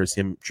that offers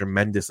him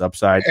tremendous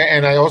upside.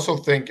 And I also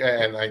think,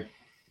 and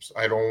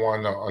I don't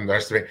want to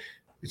underestimate,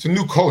 it's a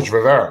new coach,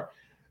 Rivera.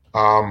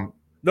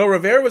 No,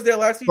 Rivera was there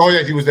last season. Oh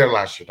yeah, he was there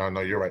last year.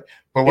 No, you're right.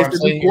 But what I'm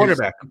saying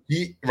quarterback.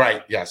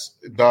 Yes.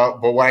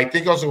 But what I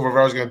think also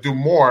Rivera's going to do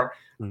more.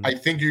 I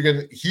think you're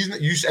gonna.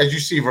 As you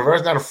see,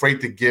 Rivera's not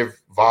afraid to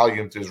give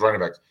volume to his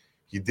running backs.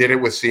 He did it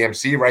with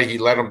CMC, right? He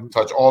let him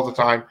touch all the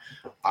time.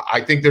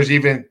 I think there's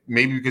even,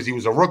 maybe because he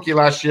was a rookie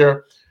last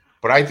year,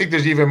 but I think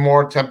there's even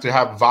more attempt to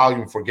have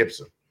volume for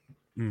Gibson.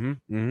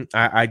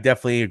 I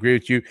definitely agree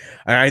with you,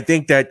 and I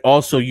think that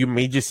also you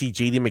may just see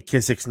JD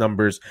McKissick's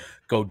numbers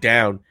go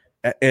down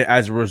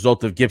as a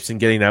result of Gibson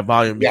getting that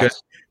volume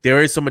because. There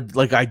is some,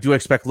 like, I do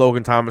expect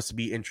Logan Thomas to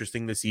be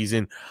interesting this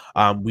season.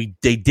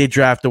 They did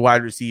draft a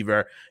wide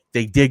receiver.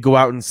 They did go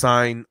out and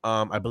sign,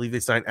 I believe they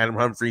signed Adam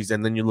Humphries,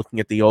 and then you're looking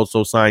at they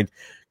also signed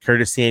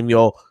Curtis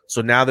Samuel.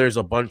 So now there's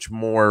a bunch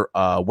more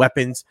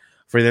weapons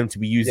for them to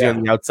be using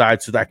on the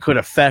outside. So that could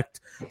affect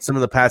some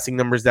of the passing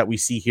numbers that we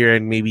see here.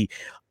 And maybe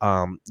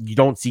you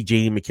don't see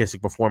J.D.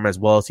 McKissick perform as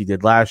well as he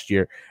did last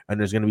year. And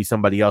there's going to be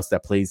somebody else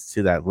that plays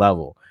to that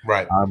level.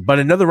 Right. But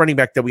another running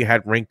back that we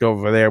had ranked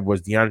over there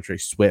was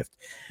DeAndre Swift.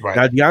 Right.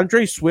 Now,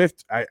 DeAndre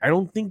Swift, I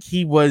don't think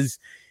he was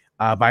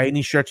by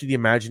any stretch of the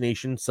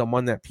imagination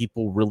someone that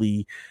people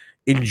really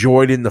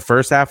enjoyed in the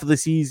first half of the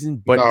season.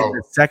 But in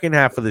the second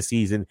half of the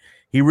season,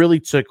 he really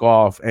took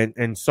off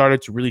and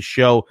started to really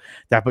show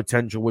that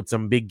potential with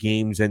some big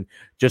games and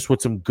just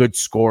with some good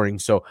scoring.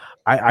 So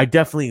I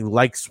definitely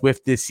like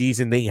Swift this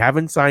season. They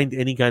haven't signed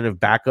any kind of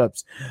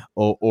backups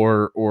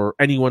or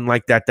anyone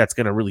like that that's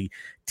going to really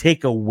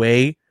take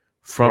away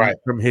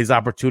from his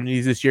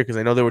opportunities this year, because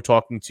I know they were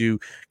talking to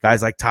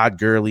guys like Todd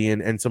Gurley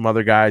and some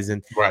other guys.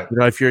 And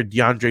if you're a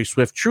DeAndre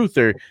Swift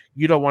truther,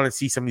 you don't want to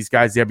see some of these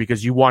guys there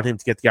because you want him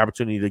to get the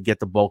opportunity to get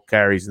the bulk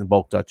carries and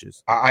bulk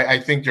touches. I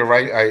think you're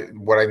right.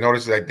 What I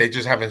noticed is that they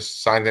just haven't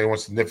signed anyone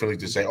significantly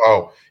to say,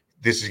 oh,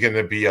 this is going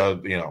to be a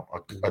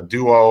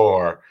duo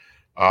or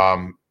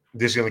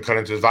this is going to cut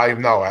into his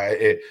volume. No,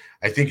 I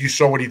think you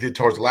saw what he did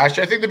towards last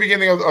year. I think the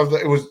beginning of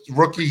it was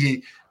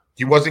rookie.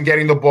 He wasn't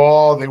getting the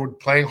ball. They were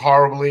playing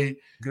horribly.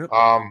 Yep.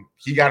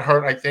 He got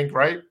hurt, I think,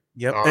 right?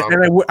 Yep.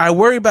 And I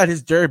worry about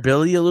his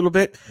durability a little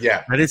bit.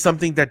 Yeah. That is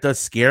something that does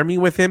scare me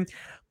with him.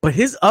 But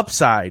his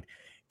upside,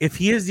 if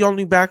he is the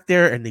only back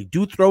there and they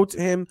do throw to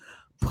him,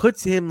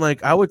 puts him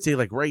like, I would say,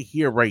 like right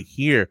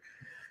here.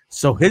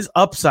 So his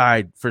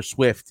upside for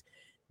Swift,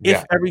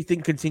 if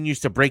everything continues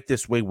to break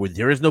this way where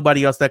there is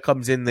nobody else that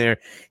comes in there,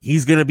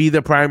 he's going to be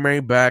the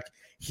primary back.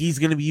 He's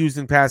going to be used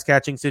in pass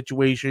catching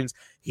situations.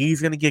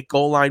 He's going to get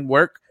goal line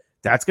work.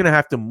 That's going to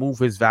have to move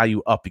his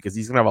value up because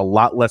he's going to have a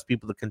lot less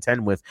people to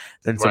contend with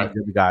than some of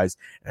the other guys.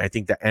 And I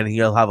think that, and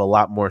he'll have a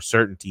lot more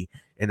certainty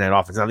in that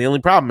offense. Now, the only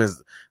problem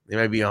is they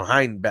might be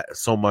behind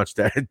so much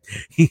that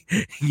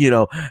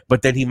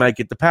but then he might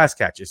get the pass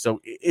catches.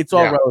 So it's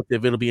all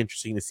relative. It'll be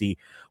interesting to see.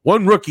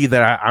 One rookie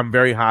that I'm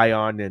very high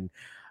on, and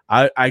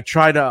I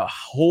try to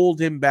hold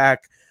him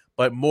back,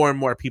 but more and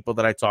more people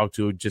that I talk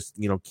to just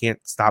can't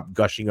stop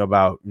gushing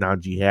about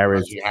Najee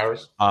Harris.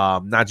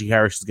 Najee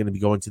Harris is going to be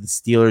going to the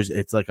Steelers.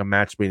 It's like a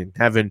match made in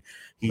heaven.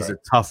 He's a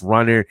tough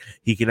runner.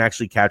 He can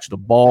actually catch the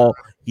ball.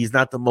 He's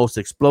not the most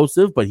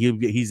explosive, but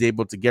he's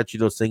able to get you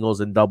those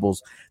singles and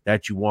doubles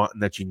that you want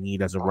and that you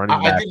need as a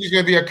running back. I think he's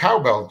going to be a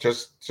cowbell.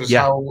 Just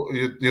how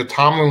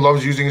Tomlin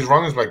loves using his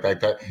runners like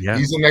that. Yeah.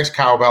 He's the next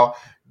cowbell.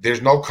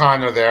 There's no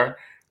Connor there.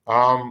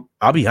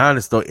 I'll be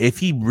honest though, if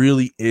he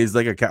really is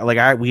like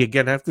we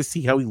again have to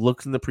see how he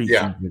looks in the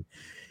preseason. Yeah.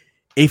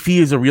 If he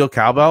is a real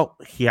cowbell,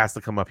 he has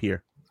to come up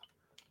here.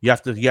 You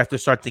have to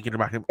start thinking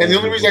about him. And the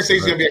only reason I say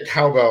he's going to be a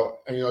cowbell,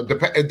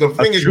 the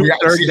thing is, we have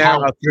to see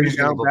how he's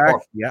going to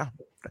perform. Yeah,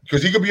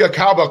 because he could be a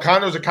cowbell.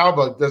 Connor's a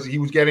cowbell. He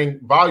was getting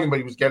volume, but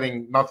he was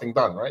getting nothing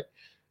done. Right.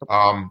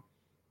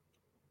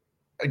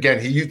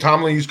 Again,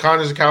 Tomlin used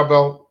Connor as a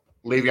cowbell.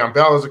 Le'Veon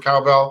Bell as a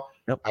cowbell.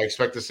 Yep. I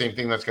expect the same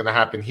thing that's going to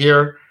happen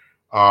here.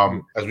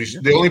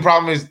 The only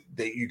problem is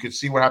that you could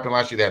see what happened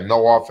last year. They had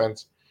no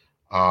offense.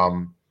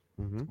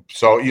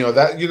 So you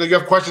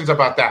have questions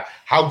about that.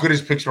 How good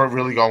is Pittsburgh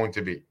really going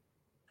to be?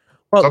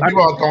 Well, some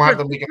people don't have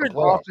them making the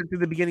playoffs. Through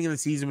the beginning of the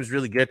season was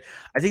really good.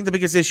 I think the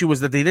biggest issue was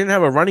that they didn't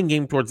have a running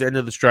game towards the end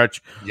of the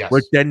stretch,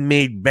 which then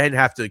made Ben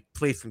have to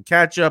play some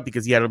catch up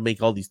because he had to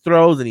make all these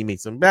throws and he made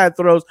some bad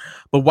throws.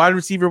 But wide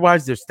receiver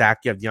wise, they're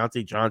stacked. You have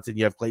Deontay Johnson,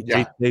 you have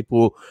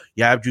Claypool,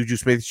 you have Juju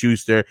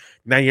Smith-Schuster.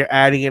 Now you're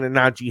adding in a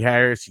Najee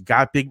Harris. You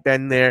got Big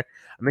Ben there.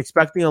 I'm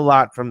expecting a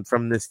lot from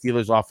the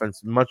Steelers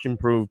offense, much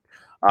improved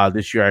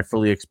this year. I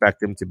fully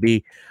expect them to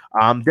be.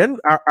 Then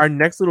our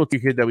next little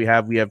tier here that we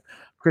have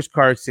Chris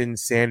Carson,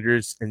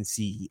 Sanders, and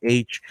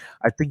CEH.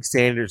 I think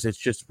Sanders is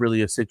just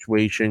really a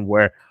situation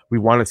where we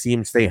want to see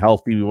him stay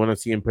healthy. We want to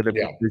see him put up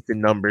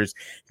consistent numbers.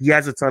 He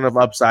has a ton of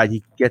upside.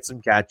 He can get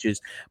some catches,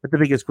 but the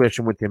biggest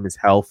question with him is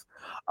health.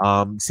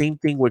 Same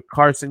thing with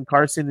Carson.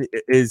 Carson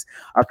is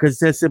a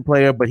consistent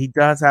player, but he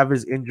does have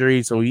his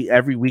injuries, so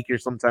every week you're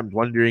sometimes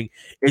wondering,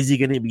 is he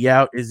going to be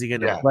out? Is he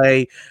going to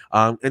play?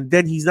 And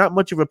then he's not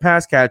much of a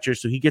pass catcher,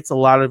 so he gets a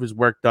lot of his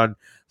work done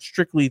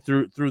strictly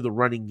through the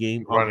running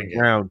game on the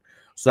ground.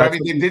 So they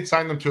did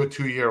sign them to a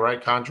 2-year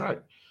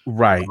contract,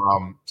 right?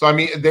 So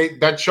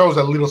that shows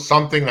a little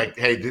something like,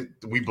 hey,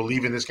 we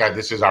believe in this guy.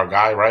 This is our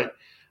guy, right?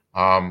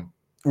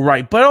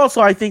 Right, but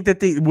also I think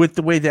that with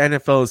the way the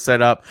NFL is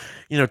set up,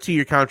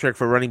 2-year contract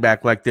for a running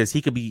back like this,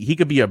 he could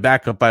be a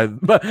backup by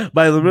the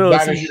middle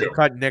of the season,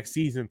 cut next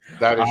season.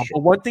 That is true.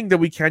 But one thing that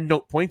we can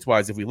note points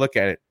wise, if we look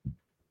at it,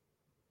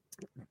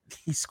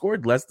 he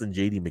scored less than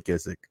J.D.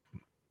 McKissic,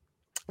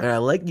 and I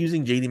like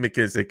using J.D.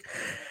 McKissic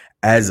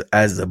as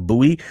a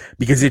buoy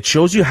because it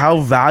shows you how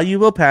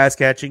valuable pass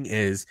catching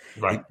is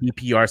in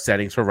PPR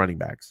settings for running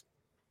backs.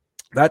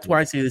 That's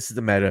why I say this is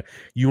the meta.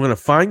 You want to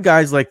find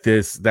guys like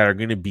this that are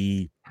going to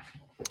be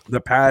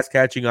the pass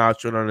catching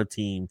option on a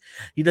team.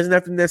 He doesn't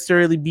have to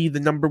necessarily be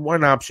the number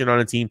one option on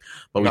a team,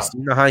 but we've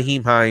seen the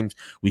Nyheim Hines,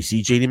 we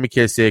see J.D.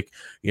 McKissic.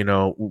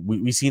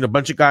 We've seen a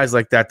bunch of guys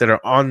like that are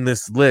on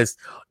this list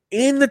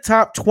in the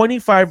top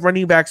 25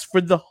 running backs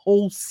for the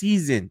whole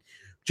season.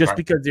 Just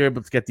because they're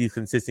able to get these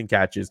consistent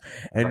catches.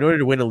 And in order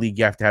to win a league,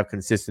 you have to have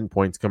consistent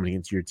points coming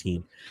into your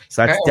team.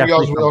 So that's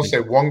definitely we also say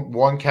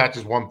one catch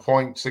is 1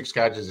 point, 6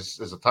 catches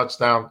is a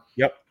touchdown.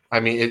 Yep.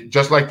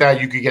 Just like that,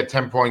 you could get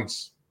 10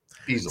 points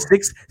easily.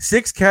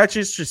 Six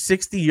catches for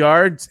 60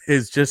 yards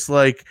is just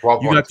like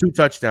you got 2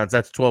 touchdowns.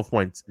 That's 12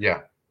 points. Yeah.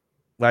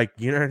 Like,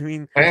 you know what I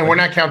mean? And we're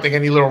not counting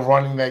any little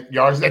running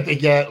yards that they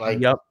get.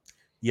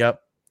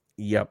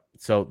 Yep.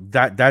 So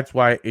that's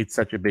why it's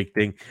such a big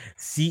thing.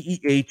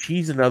 CEH,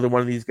 he's another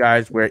one of these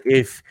guys where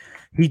if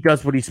he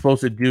does what he's supposed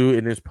to do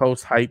in his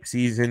post-hype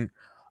season,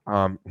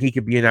 he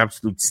could be an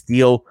absolute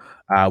steal.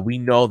 We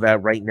know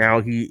that right now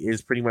he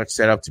is pretty much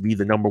set up to be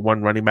the number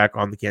one running back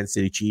on the Kansas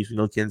City Chiefs. We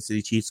know the Kansas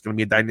City Chiefs is going to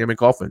be a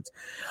dynamic offense.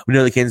 We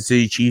know the Kansas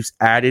City Chiefs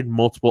added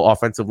multiple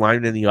offensive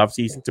linemen in the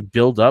offseason to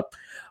build up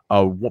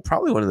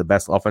probably one of the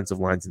best offensive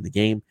lines in the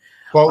game.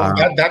 Well,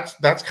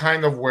 that's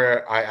kind of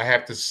where I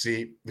have to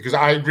see, because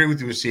I agree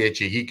with you with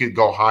CHE. He could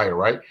go higher,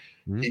 right?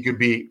 Mm-hmm. He could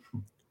be,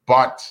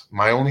 but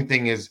my only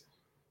thing is,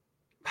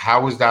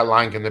 how is that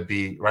line going to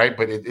be, right?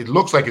 But it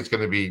looks like it's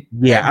going to be.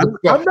 Yeah,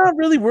 I'm not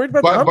really worried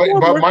about that.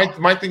 But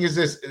my thing is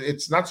this: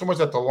 it's not so much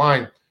at the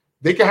line.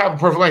 They can have a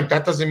perfect line.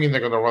 That doesn't mean they're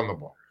going to run the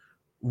ball.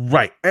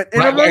 Right. And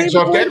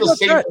so if they have the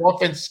same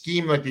offense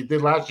scheme like they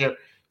did last year,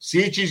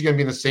 CHE is going to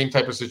be in the same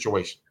type of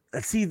situation.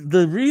 See,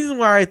 the reason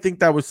why I think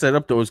that was set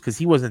up, though, is because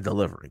he wasn't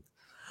delivering.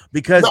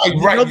 Because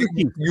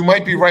you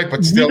might be right,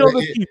 but still,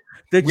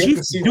 the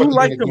Chiefs do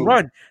like to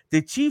run.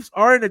 The Chiefs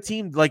aren't a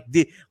team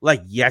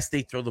yes,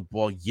 they throw the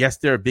ball. Yes,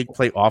 they're a big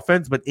play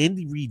offense, but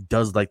Andy Reid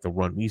does like to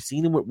run. We've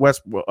seen him with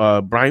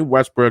Brian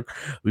Westbrook.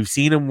 We've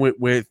seen him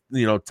with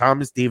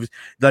Thomas Davis.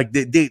 Like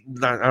I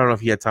don't know if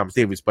he had Thomas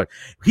Davis, but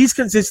he's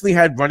consistently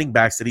had running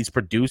backs that he's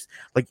produced.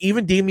 Like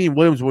even Damian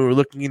Williams, when we were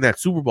looking in that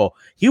Super Bowl,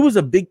 he was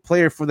a big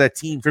player for that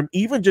team, from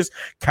even just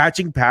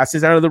catching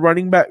passes out of the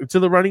running back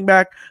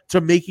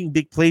to making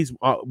big plays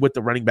with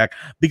the running back,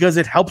 because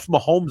it helps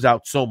Mahomes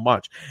out so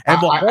much. And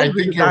Mahomes I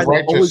think you're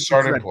right to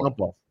start it.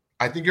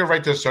 I think you're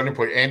right to a certain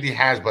point. Andy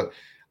has, but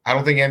I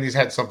don't think Andy's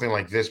had something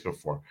like this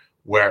before,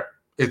 where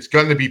it's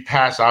going to be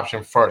pass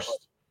option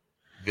first.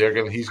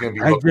 He's going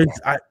to be looking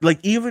like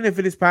even if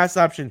it is pass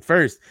option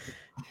first,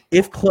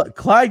 if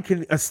Clyde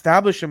can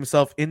establish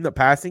himself in the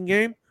passing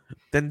game,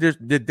 then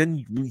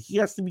he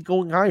has to be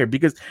going higher,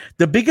 because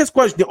the biggest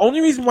question, the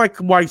only reason why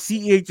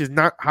CEH is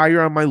not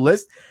higher on my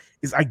list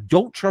is I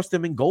don't trust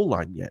him in goal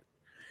line yet.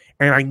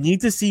 And I need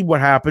to see what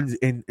happens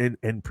in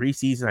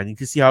preseason. I need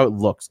to see how it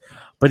looks.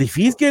 But if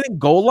he's getting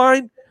goal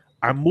line,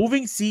 I'm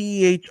moving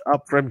CEH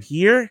up from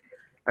here,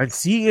 and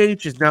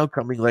CEH is now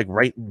coming like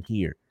right in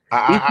here.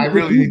 I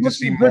really need to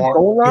see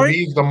more. To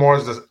me, the more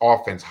is the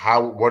offense.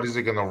 What is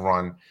it going to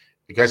run?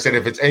 Like I said,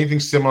 if it's anything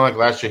similar like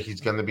last year, he's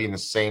going to be in the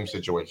same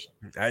situation.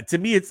 To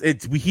me, it's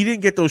he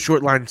didn't get those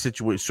short line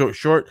situations,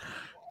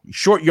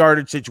 short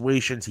yardage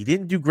situations. He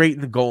didn't do great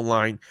in the goal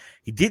line.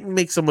 He didn't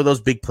make some of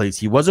those big plays.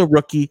 He was a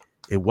rookie.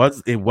 It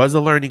was a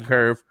learning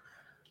curve.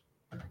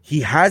 He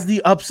has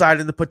the upside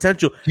and the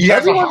potential. He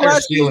has a high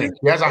ceiling.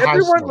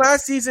 Everyone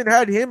last season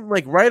had him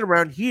like right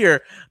around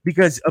here,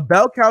 because a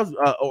bell cow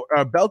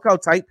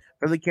type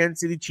for the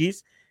Kansas City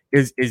Chiefs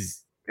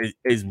is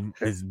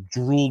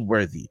drool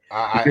worthy.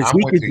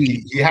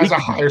 He has a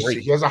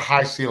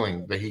high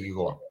ceiling that he can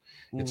go up.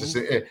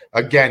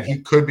 Again, he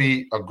could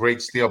be a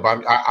great steal,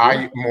 but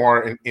I'm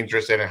more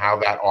interested in how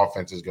that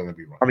offense is going to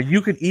be run. I mean,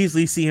 you could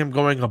easily see him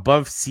going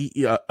above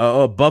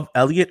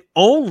Elliott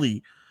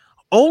only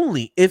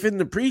if in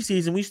the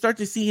preseason we start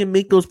to see him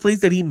make those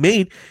plays that he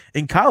made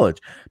in college,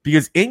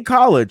 because in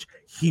college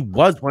he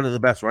was one of the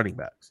best running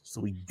backs. So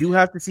we do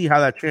have to see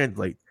how that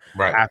translates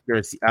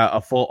after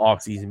a full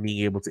offseason,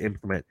 being able to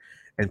implement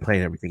and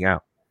plan everything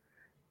out.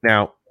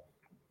 Now,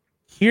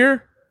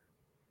 here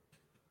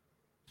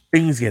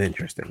things get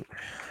interesting.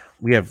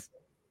 We have,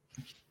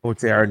 I would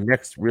say, our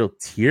next real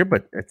tier,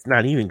 but it's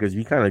not even, because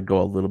we kind of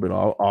go a little bit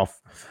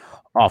off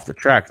the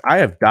tracks. I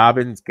have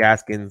Dobbins,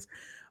 Gaskins,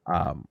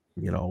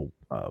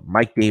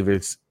 Mike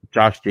Davis,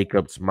 Josh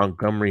Jacobs,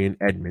 Montgomery, and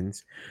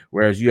Edmonds,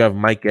 whereas you have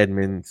Mike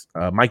Davis,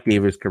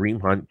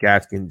 Kareem Hunt,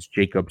 Gaskins,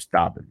 Jacobs,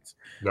 Dobbins,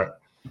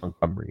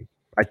 Montgomery.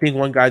 I think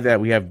one guy that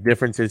we have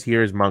differences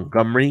here is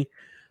Montgomery.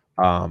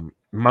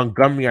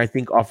 Montgomery, I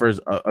think, offers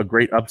a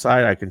great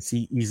upside. I can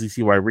easily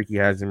see why Ricky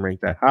has him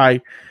ranked that high.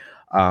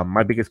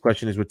 My biggest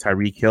question is with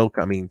Tyreek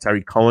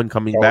Cohen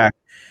coming back,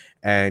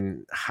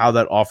 and how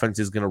that offense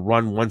is going to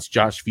run once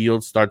Josh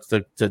Fields starts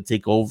to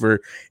take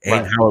over,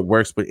 and how it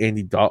works with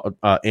Andy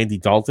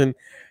Dalton.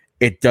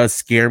 It does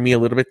scare me a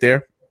little bit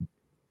there.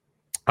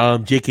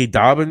 J.K.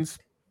 Dobbins,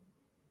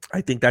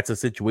 I think that's a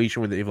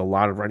situation where they have a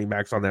lot of running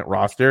backs on that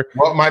roster.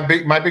 Well, my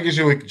big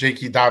issue with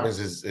J.K. Dobbins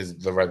is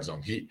the red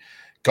zone.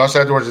 Gus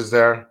Edwards is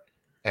there,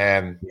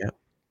 and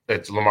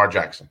it's Lamar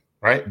Jackson,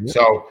 right? Yep.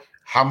 So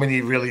how many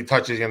really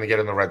touches are going to get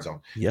in the red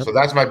zone? Yep. So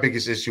that's my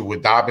biggest issue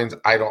with Dobbins.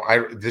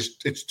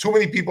 It's too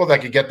many people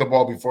that could get the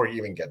ball before he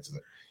even gets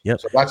it.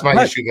 Yep. So that's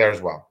my issue there as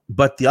well.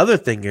 But the other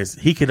thing is,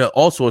 he can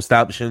also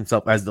establish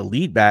himself as the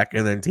lead back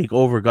and then take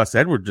over Gus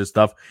Edwards and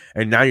stuff.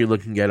 And now you're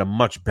looking at a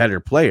much better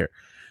player.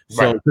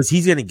 So because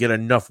he's going to get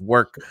enough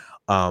work,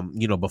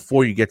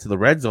 before you get to the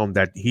red zone,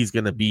 that he's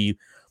going to be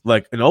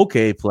like an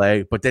okay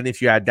play. But then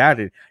if you add that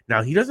in,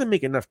 now he doesn't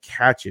make enough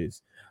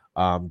catches,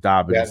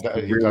 Dobbins,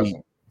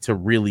 to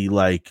really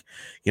like,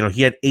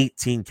 he had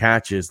 18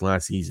 catches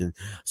last season.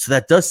 So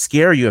that does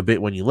scare you a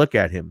bit when you look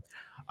at him.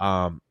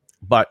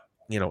 But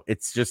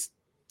it's just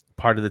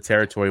part of the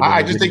territory.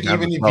 I just think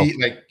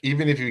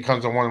even if he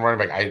becomes a one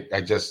running back,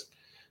 I just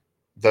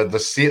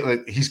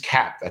he's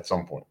capped at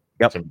some point.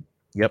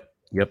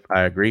 Yep.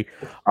 I agree.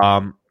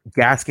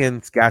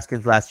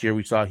 Gaskins last year,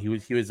 we saw he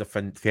was a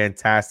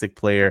fantastic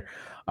player.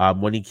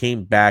 When he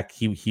came back,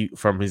 he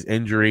from his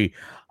injury,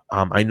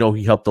 I know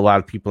he helped a lot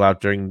of people out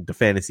during the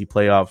fantasy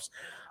playoffs.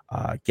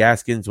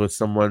 Gaskins was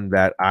someone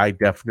that I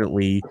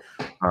definitely,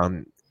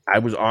 I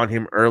was on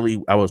him early.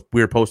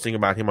 We were posting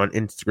about him on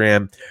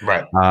Instagram.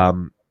 Right.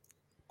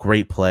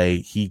 Great play.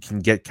 He can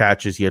get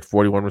catches. He had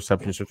 41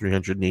 receptions for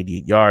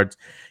 388 yards.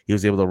 He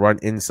was able to run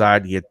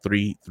inside. He had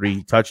three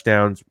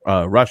touchdowns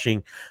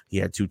rushing. He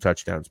had 2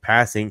 touchdowns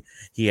passing.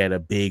 He had a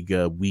big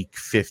week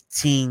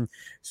 15.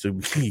 So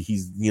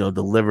he's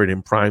delivered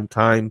in prime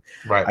time.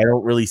 Right. I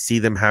don't really see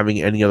them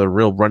having any other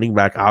real running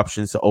back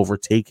options to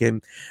overtake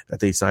him that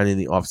they signed in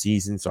the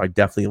offseason. So I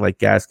definitely like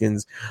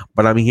Gaskins.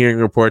 But I'm hearing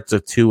reports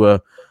of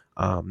Tua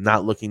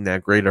not looking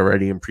that great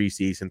already in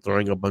preseason,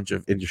 throwing a bunch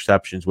of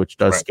interceptions, which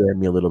does scare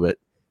me a little bit.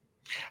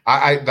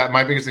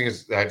 My biggest thing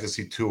is I have to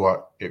see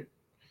Tua. If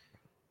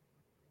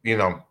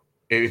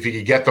he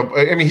could get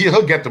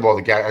he'll get the ball.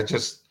 The guy,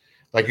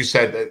 like you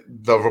said,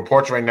 the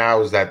reports right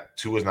now is that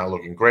Tua is not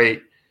looking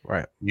great.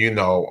 Right.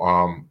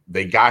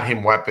 They got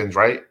him weapons,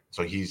 right?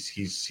 So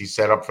he's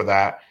set up for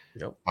that.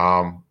 Yep.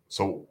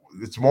 So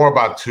it's more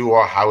about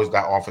Tua, how is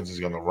that offense is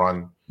going to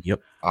run. Yep.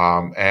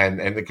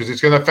 And because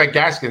it's going to affect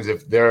Gaskins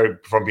if they're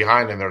from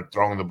behind and they're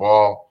throwing the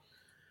ball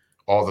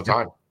all the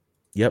time.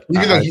 Yep.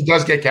 Even though he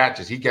does get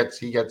catches, he gets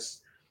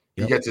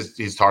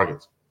his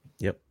targets.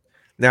 Yep.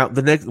 Now,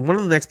 one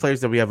of the next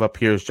players that we have up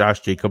here is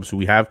Josh Jacobs, who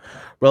we have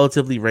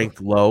relatively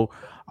ranked low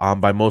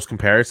by most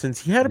comparisons.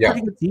 He had a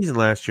pretty good season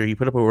last year. He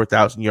put up over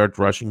 1,000 yards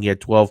rushing. He had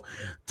 12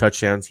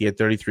 touchdowns. He had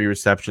 33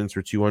 receptions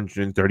for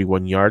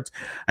 231 yards.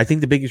 I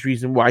think the biggest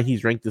reason why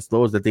he's ranked this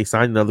low is that they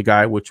signed another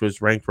guy, which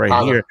was ranked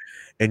right here,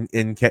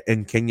 in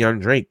Kenyon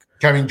Drake.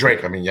 Kenyon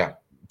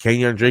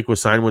Drake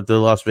was signed with the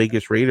Las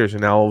Vegas Raiders,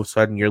 and now all of a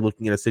sudden you're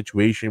looking at a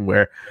situation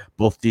where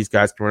both these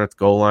guys can run at the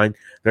goal line.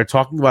 They're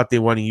talking about they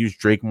want to use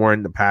Drake more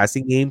in the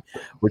passing game,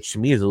 which to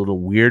me is a little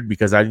weird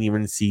because I didn't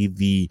even see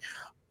the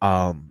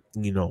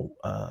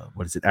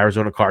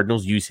Arizona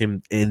Cardinals use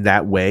him in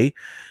that way.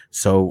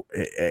 So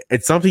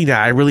it's something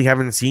that I really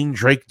haven't seen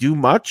Drake do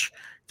much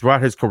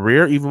throughout his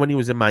career, even when he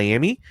was in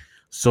Miami.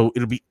 So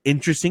it'll be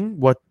interesting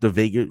what the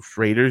Vegas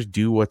Raiders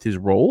do with his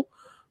role.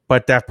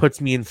 But that puts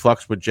me in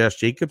flux with Josh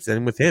Jacobs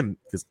and with him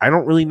because I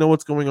don't really know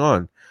what's going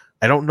on.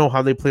 I don't know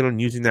how they plan on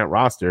using that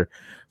roster.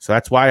 So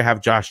that's why I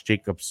have Josh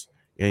Jacobs.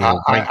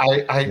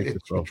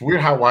 It's weird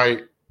how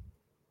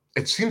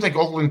it seems like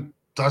Oakland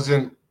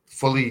doesn't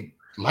fully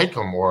like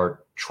him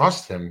or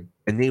trust him.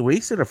 And they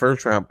wasted a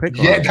first-round pick.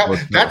 Yeah,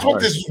 that's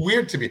what this is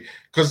weird to me.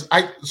 Because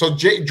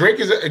Drake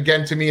is,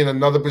 again, to me, in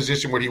another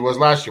position where he was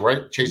last year,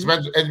 right? Chase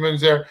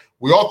Edmonds there.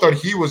 We all thought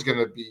he was going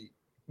to be,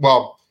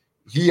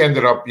 he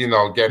ended up,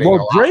 getting.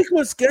 Well, Drake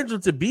was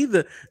scheduled to be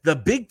the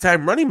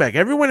big-time running back.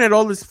 Everyone had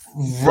all this.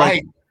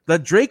 Right. The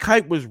Drake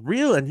hype was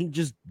real, and he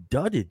just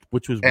dudded,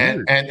 which was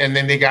weird. And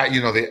then they got,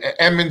 the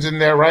Edmonds in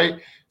there,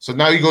 right? So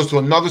now he goes to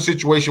another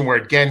situation where,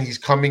 again, he's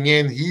coming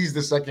in. He's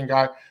the second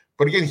guy.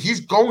 But again, he's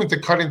going to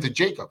cut into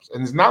Jacobs.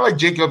 And it's not like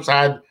Jacobs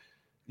had,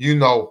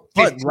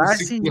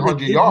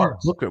 1,500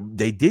 yards.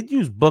 They did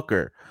use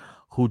Booker,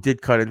 who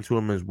did cut into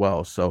him as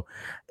well. So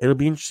it'll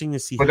be interesting to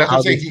see. But that's what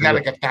I'm saying. He got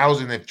like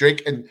 1,000 if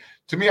Drake. And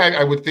to me,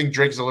 I would think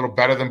Drake's a little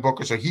better than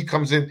Booker. So he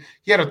comes in.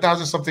 He had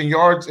 1,000-something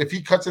yards. If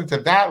he cuts into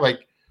that,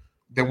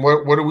 then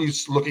what are we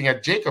looking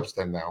at Jacobs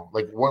then now?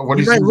 What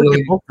is he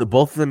really?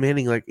 Both of them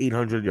hitting like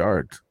 800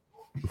 yards.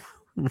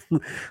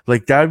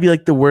 That would be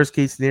like the worst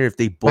case scenario if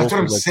they both. That's what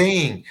I'm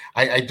saying.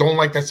 I don't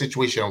like that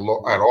situation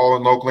at all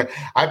in Oakland.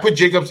 I put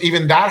Jacobs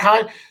even that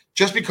high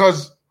just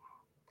because,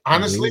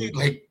 honestly,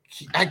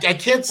 I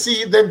can't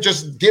see them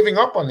just giving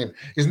up on him.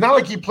 It's not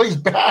like he plays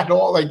bad at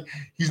all.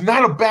 He's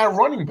not a bad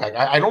running back.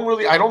 I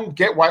don't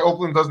get why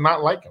Oakland does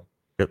not like him.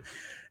 Yep.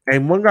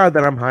 And one guy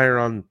that I'm higher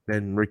on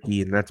than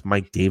Ricky, and that's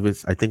Mike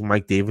Davis. I think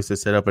Mike Davis is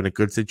set up in a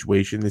good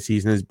situation this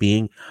season as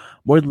being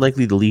more than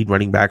likely the lead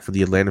running back for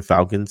the Atlanta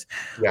Falcons.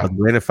 Yeah. The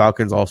Atlanta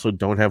Falcons also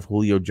don't have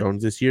Julio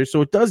Jones this year,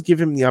 so it does give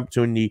him the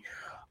opportunity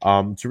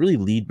to really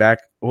lead back.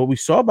 What we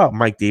saw about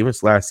Mike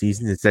Davis last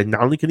season is that not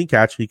only can he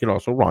catch, he can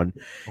also run.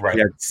 Right. He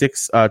had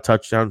 6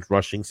 touchdowns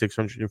rushing,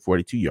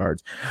 642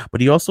 yards,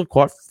 but he also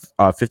caught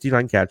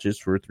 59 catches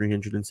for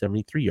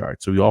 373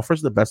 yards. So he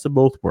offers the best of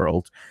both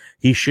worlds.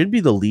 He should be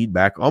the lead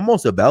back,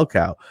 almost a bell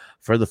cow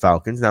for the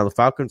Falcons. Now, the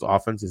Falcons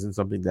offense isn't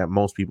something that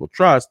most people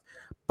trust,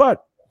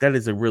 but that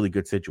is a really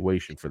good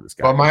situation for this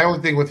guy. But my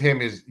only thing with him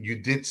is you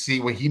did see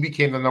when he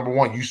became the number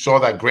one, you saw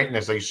that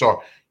greatness that you saw.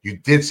 You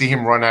did see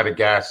him run out of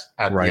gas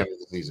at the end of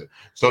the season.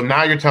 So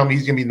now you're telling me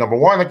he's going to be number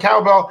one. The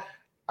cowbell,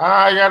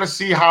 I got to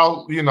see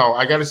how,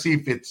 I got to see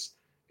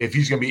if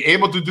he's going to be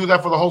able to do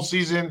that for the whole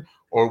season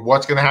or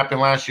what's going to happen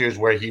last year is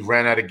where he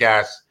ran out of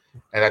gas.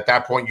 And at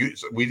that point,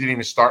 we didn't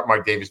even start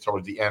Mike Davis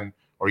towards the end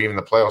or even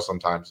the playoffs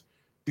sometimes.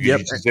 You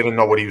just didn't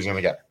know what he was going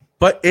to get.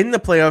 But in the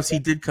playoffs, he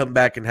did come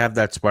back and have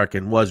that spark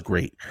and was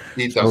great.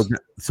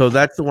 So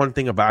that's the one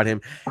thing about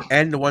him.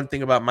 And the one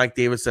thing about Mike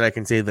Davis that I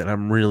can say that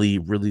I'm really,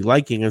 really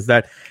liking is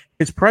that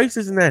his price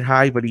isn't that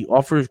high, but he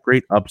offers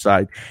great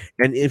upside.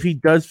 And if he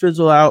does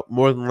fizzle out,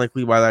 more than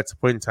likely by that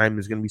point in time,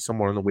 there's going to be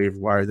someone on the waiver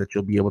wire that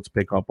you'll be able to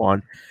pick up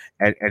on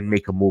and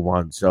make a move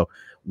on. So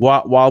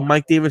while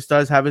Mike Davis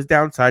does have his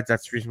downsides,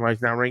 that's the reason why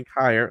he's now ranked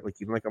higher,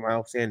 even like a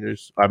Miles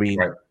Sanders. I mean,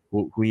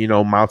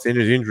 who Miles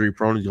Sanders injury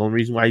prone is the only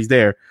reason why he's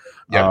there.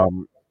 Yeah.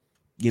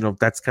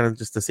 That's kind of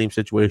just the same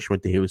situation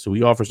with Davis. So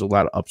he offers a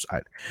lot of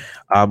upside.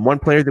 One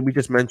player that we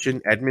just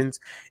mentioned, Edmonds,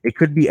 it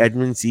could be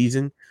Edmonds'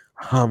 season.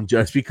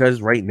 Just because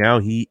right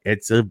now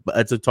it's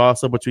a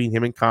toss up between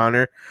him and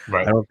Connor.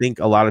 Right. I don't think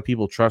a lot of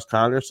people trust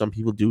Connor. Some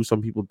people do,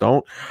 some people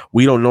don't.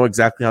 We don't know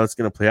exactly how it's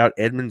going to play out.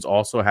 Edmonds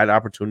also had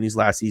opportunities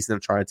last season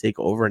to try to take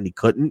over and he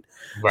couldn't.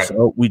 Right.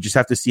 So we just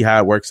have to see how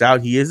it works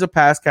out. He is a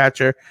pass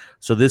catcher,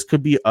 so this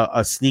could be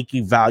a sneaky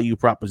value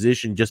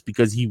proposition just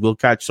because he will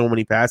catch so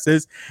many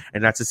passes.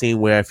 And that's the same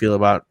way I feel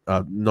about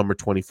number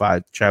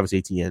 25, Travis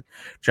Etienne.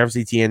 Travis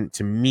Etienne,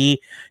 to me,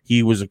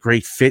 he was a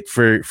great fit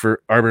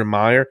for Urban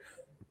Meyer.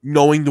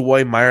 Knowing the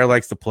way Meyer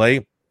likes to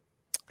play,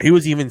 he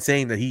was even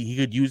saying that he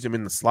could use him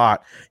in the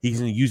slot. He's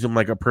going to use him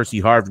like a Percy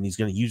Harvin. He's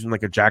going to use him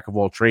like a jack of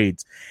all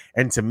trades.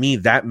 And to me,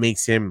 that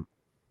makes him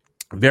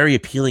very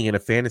appealing in a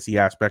fantasy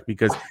aspect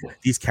because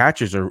these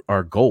catches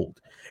are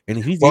gold. And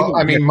if he's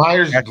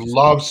Myers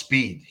loves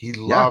speed. He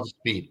loves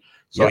speed.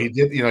 So he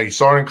did, you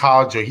saw it in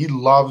college. He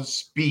loves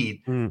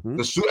speed. Mm-hmm.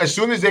 As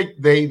soon as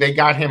they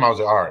got him, I was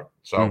like, all right.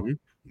 So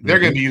they're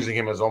going to be using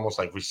him as almost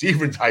like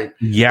receiver type.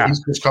 Yeah,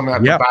 he's just coming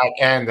out the back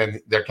end, and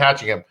they're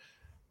catching him.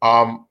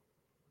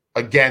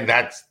 Again,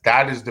 that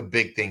is the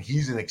big thing.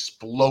 He's an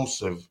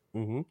explosive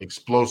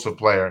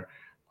player.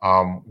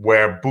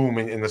 Where boom,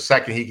 in the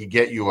second he could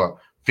get you a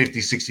 50,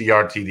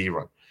 60-yard TD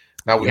run.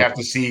 Now we have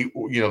to see,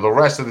 the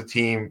rest of the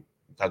team,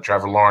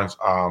 Trevor Lawrence,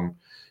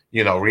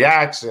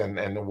 reacts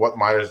and what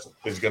Myers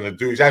is going to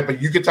do exactly.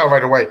 But you can tell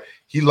right away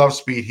he loves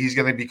speed. He's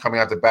going to be coming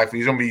out the backfield.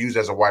 He's going to be used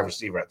as a wide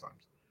receiver at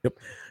times. Yep.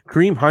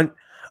 Kareem Hunt.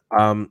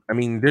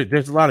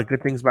 There's a lot of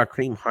good things about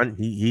Kareem Hunt.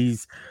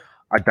 He's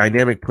a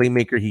dynamic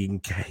playmaker. He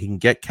can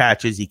get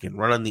catches. He can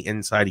run on the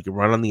inside. He can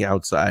run on the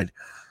outside.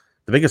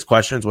 The biggest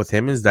questions with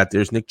him is that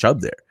there's Nick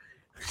Chubb there.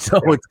 So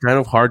it's kind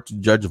of hard to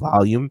judge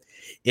volume.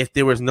 If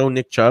there was no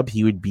Nick Chubb,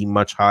 he would be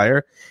much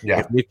higher. Yeah.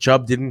 If Nick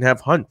Chubb didn't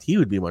have Hunt, he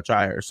would be much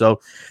higher. So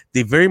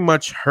they very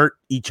much hurt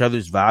each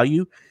other's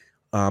value.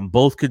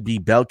 Both could be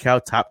bell cow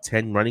top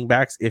 10 running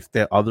backs if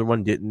the other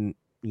one didn't,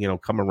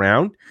 come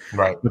around.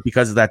 Right. But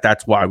because of that,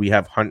 that's why we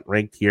have Hunt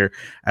ranked here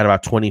at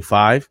about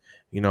 25.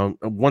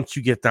 Once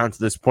you get down to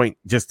this point,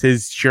 just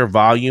his sheer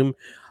volume,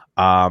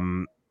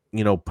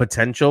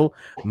 potential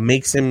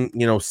makes him,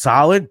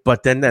 solid.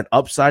 But then that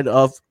upside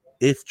of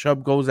if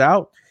Chubb goes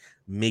out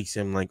makes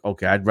him like,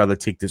 okay, I'd rather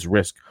take this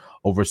risk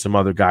over some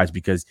other guys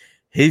because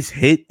his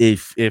hit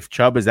if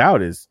Chubb is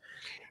out is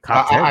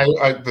top 10.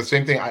 I the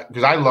same thing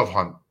because I love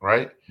Hunt,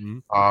 right?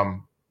 Mm-hmm.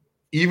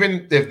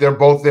 Even if they're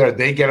both there,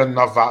 they get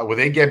enough where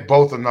they get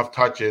both enough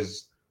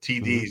touches,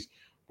 TDs,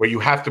 where you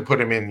have to put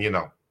him in,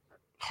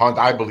 Hunt,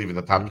 I believe in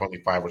the top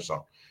 25 or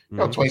so.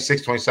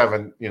 26,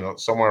 27,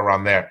 somewhere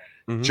around there.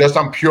 Mm-hmm. Just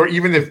on pure,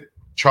 even if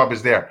Chubb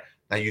is there.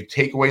 Now you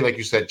take away, like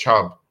you said,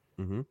 Chubb,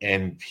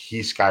 and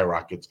he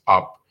skyrockets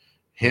up.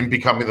 Him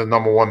becoming the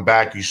number one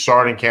back. You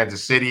saw it in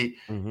Kansas City.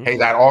 Mm-hmm. Hey,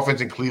 that offense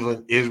in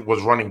Cleveland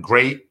was running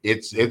great.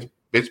 It's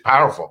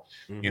powerful.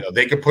 Mm-hmm.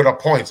 They could put up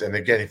points. And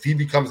again, if he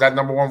becomes that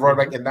number one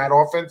running back in that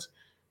offense,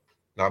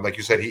 now like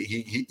you said,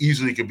 he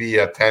easily could be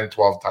a 10,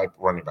 12 type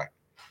running back.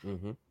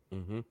 Mm-hmm.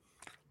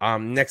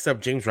 Mm-hmm. Next up,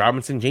 James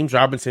Robinson. James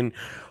Robinson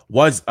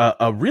was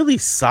a really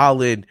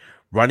solid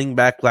running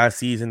back last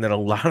season that a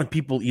lot of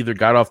people either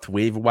got off the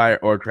waiver wire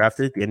or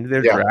drafted at the end of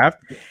their draft.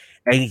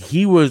 And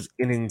he was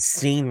an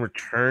insane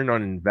return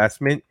on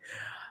investment.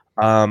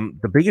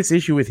 The biggest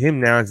issue with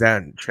him now is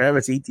that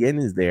Travis Etienne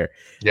is there.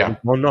 Yeah. We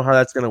don't know how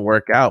that's going to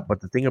work out.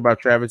 But the thing about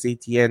Travis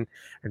Etienne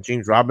and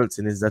James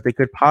Robinson is that they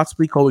could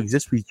possibly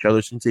coexist with each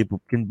other since they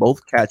can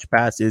both catch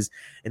passes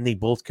and they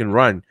both can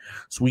run.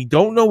 So we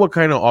don't know what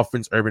kind of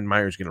offense Urban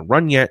Meyer is going to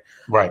run yet.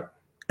 Right.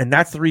 And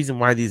that's the reason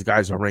why these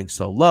guys are ranked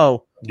so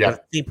low. Yeah. But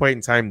at the same point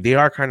in time, they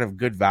are kind of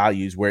good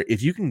values where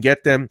if you can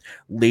get them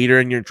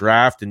later in your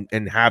draft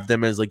and have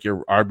them as like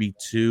your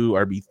RB2,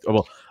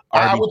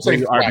 I would say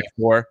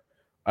RB4,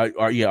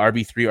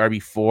 RB3,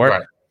 RB4,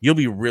 right. You'll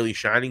be really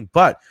shining.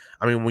 But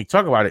I mean, when we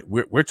talk about it,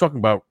 we're talking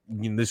about,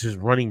 this is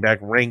running back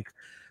rank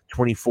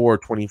 24,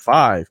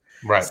 25.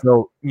 Right.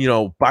 So,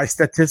 by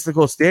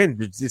statistical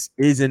standards, this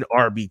is an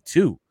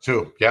RB2.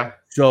 Yeah.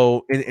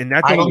 So, and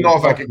that's, I don't know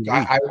if I could,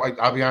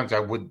 I'll be honest, I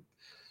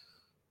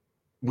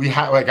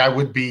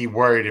would be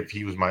worried if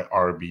he was my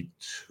RB2.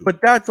 But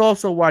that's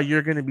also why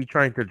you're going to be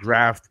trying to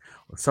draft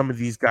some of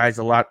these guys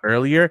a lot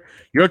earlier.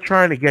 You're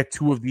trying to get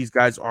two of these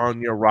guys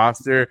on your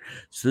roster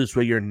so this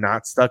way you're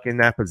not stuck in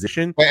that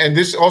position. And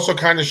this also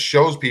kind of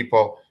shows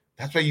people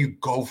that's why you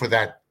go for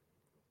that,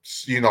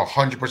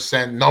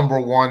 100% number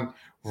one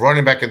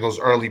running back in those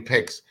early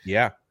picks.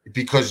 Yeah.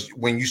 Because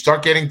when you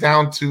start getting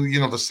down to,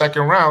 the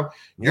second round,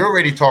 you're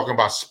already talking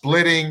about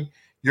splitting.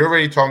 You're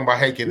already talking about,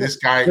 hey, can this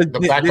guy, the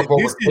backup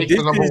over, take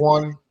the number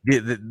one?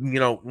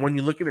 When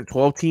you look at a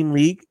 12-team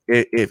league,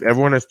 if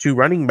everyone has two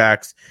running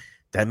backs,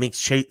 that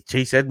makes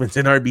Chase Edmonds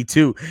an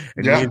RB2.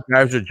 And these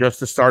guys are just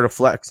the start of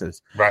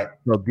flexes. Right.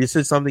 So this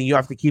is something you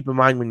have to keep in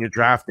mind when you're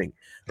drafting.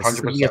 This 100%. is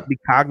something you have to be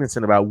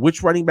cognizant about.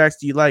 Which running backs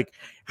do you like?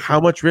 How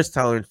much risk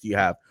tolerance do you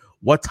have?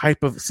 What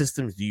type of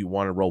systems do you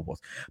want to roll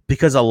with?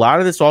 Because a lot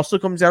of this also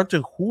comes down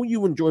to who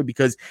you enjoy.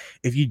 Because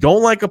if you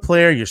don't like a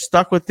player, you're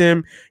stuck with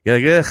them. You're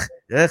like,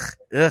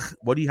 ugh.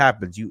 What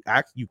happens? You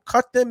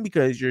cut them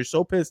because you're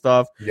so pissed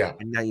off. Yeah.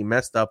 And now you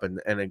messed up,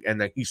 and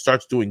he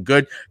starts doing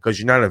good because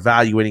you're not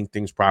evaluating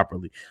things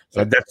properly.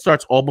 So that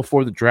starts all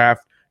before the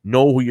draft.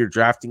 Know who you're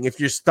drafting. If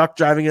you're stuck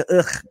driving an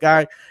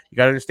guy, you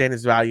got to understand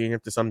his value. And you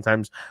have to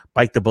sometimes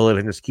bite the bullet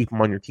and just keep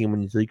him on your team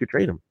until you could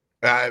trade him.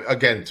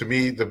 Again, to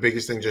me, the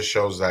biggest thing just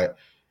shows that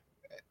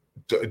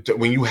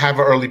when you have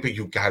an early pick,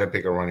 you got to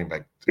pick a running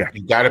back. Yeah.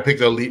 You got to pick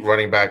the elite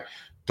running back.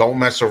 Don't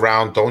mess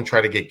around. Don't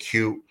try to get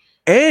cute.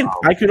 And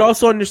I could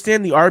also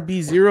understand the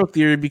RB0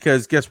 theory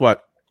because guess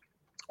what?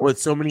 With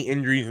so many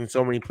injuries and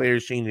so many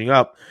players changing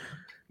up,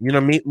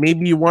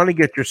 maybe you want to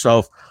get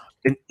yourself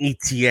an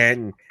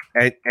ETN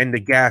and the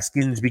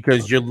Gaskins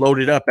because you're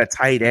loaded up at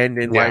tight end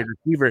and wide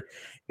receiver.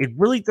 it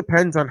really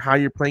depends on how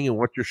you're playing and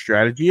what your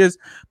strategy is.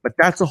 But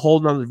that's a whole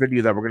nother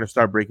video that we're going to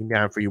start breaking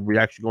down for you. We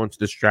actually go into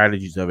the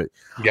strategies of it.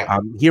 Yeah.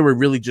 Here we're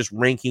really just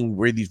ranking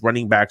where these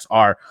running backs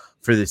are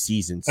for the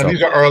season. So and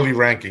these are early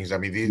rankings. I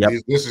mean,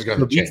 this is going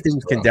to change. These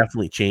things can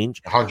definitely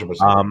change.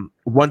 100%.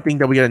 One thing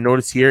that we got to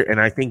notice here, and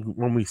I think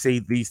when we say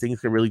these things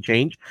can really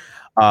change,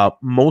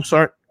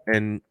 Mostert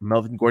and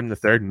Melvin Gordon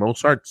III.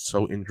 Mostert's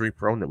so injury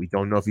prone that we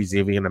don't know if he's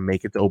even going to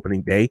make it to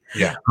opening day.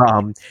 Yeah.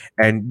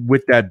 And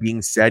with that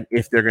being said,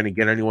 if they're going to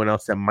get anyone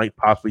else that might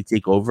possibly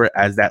take over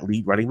as that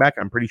lead running back,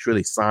 I'm pretty sure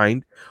they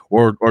signed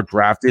or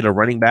drafted a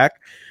running back.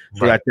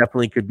 So that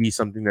definitely could be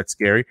something that's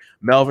scary.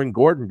 Melvin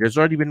Gordon, there's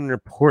already been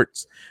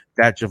reports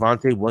that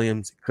Javonte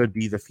Williams could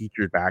be the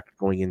featured back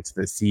going into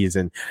the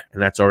season,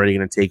 and that's already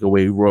going to take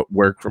away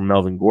work from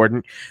Melvin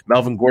Gordon.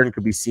 Melvin Gordon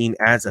could be seen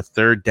as a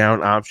third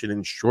down option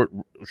and short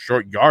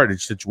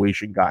yardage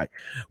situation guy,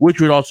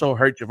 which would also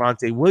hurt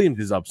Javonte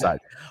Williams' upside.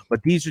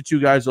 But these are two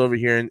guys over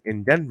here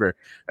in Denver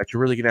that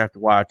you're really going to have to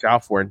watch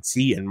out for and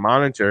see and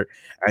monitor,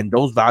 and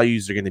those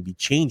values are going to be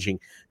changing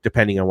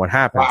depending on what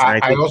happens.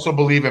 I also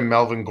believe in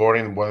Melvin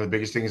Gordon. One of the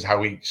biggest things is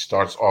how he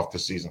starts off the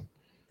season.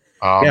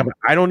 But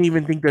I don't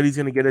even think that he's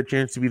going to get a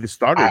chance to be the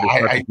starter.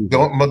 The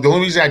only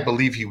reason I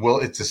believe he will,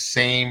 it's the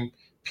same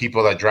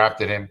people that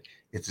drafted him.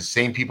 It's the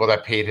same people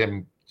that paid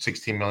him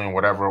 $16 million,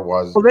 whatever it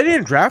was. Well, they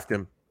didn't draft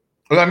him.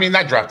 Well, I mean,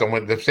 not draft him.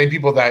 With the same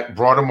people that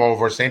brought him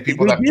over, same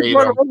people that paid him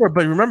over.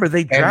 But remember,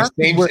 they drafted.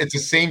 It's the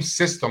same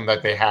system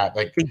that they had.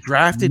 Like they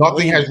drafted.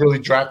 Nothing has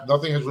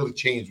really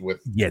changed with.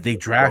 Yeah, they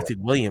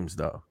drafted Williams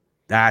though.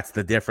 That's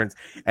the difference.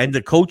 And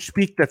the coach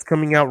speak that's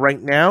coming out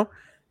right now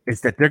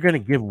is that they're going to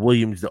give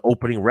Williams the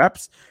opening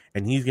reps,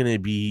 and he's going to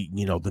be,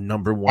 the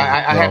number one.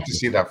 I have to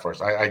see that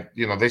first.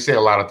 They say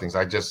a lot of things.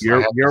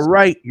 You're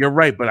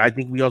right. But I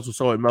think we also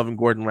saw it Melvin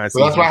Gordon last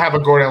season. That's why I have a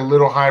Gordon a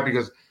little higher,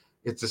 because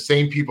it's the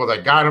same people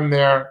that got him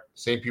there,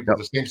 same people,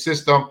 the same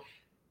system.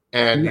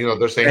 And,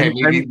 they're saying, hey,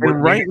 maybe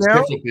right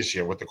now this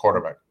year with the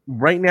quarterback.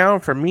 Right now,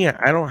 for me,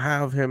 I don't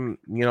have him,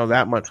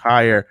 that much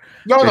higher.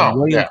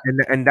 No. Yeah.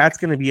 And that's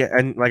going to be,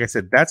 and like I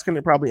said, that's going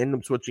to probably end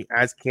up switching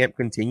as camp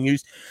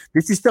continues.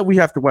 This is stuff we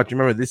have to watch.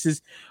 Remember,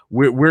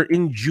 we're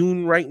in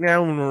June right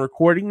now when we're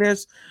recording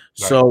this.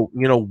 Right. So,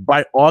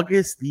 by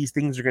August, these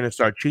things are going to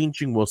start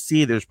changing. We'll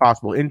see. There's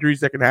possible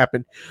injuries that can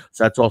happen.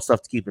 So that's all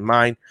stuff to keep in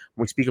mind.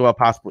 When we speak about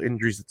possible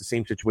injuries, it's the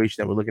same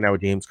situation that we're looking at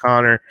with James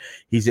Conner.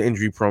 He's an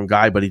injury-prone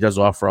guy, but he does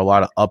offer a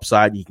lot of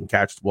upside. He can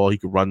catch the ball. He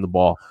can run the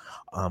ball.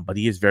 But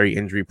he is very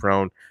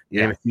injury-prone.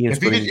 If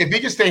he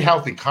can stay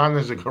healthy,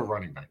 Conner's a good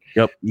running back.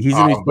 Yep. He's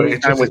going to be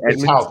time with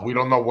Edmonds. Health. We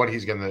don't know what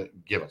he's going to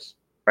give us.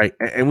 Right,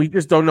 and we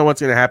just don't know what's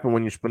going to happen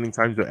when you're splitting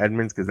times with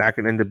Edmonds, because that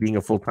can end up being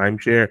a full-time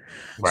share.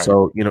 Right.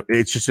 So,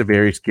 it's just a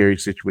very scary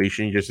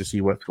situation just to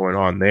see what's going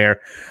on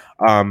there.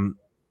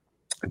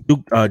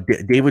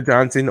 David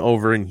Johnson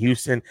over in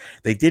Houston,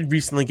 they did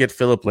recently get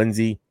Phillip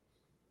Lindsay,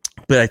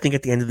 but I think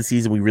at the end of the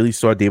season, we really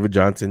saw David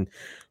Johnson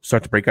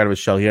start to break out of his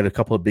shell. He had a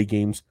couple of big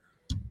games,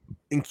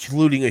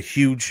 including a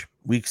huge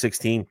Week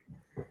 16.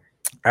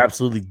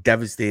 Absolutely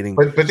devastating.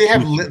 But they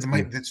have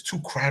it's too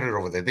crowded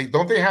over there.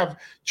 Don't they have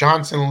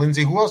Johnson,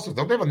 Lindsay? Who else?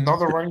 Don't they have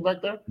another running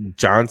back there?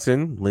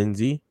 Johnson,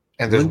 Lindsay.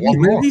 And there's one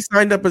more. Lindsay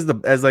signed up as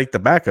the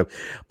backup,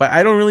 but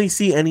I don't really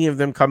see any of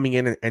them coming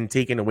in and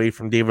taking away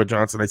from David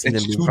Johnson. I see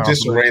them being too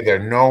disarray there.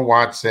 No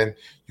Watson.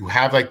 You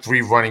have like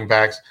three running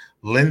backs.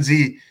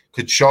 Lindsay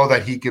could show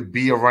that he could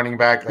be a running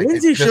back.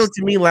 Lindsay showed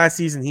to me last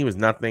season he was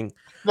nothing.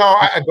 No,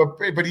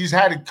 but he's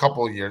had a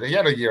couple of years. He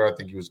had a year. I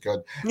think he was good.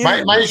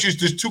 Yeah. My issue is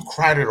there's too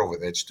crowded over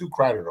there. It's too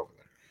crowded over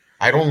there.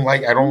 I don't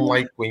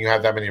like when you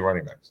have that mmany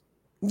running backs.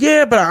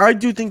 Yeah, but I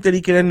do think that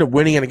he could end up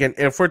winning. And again,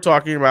 if we're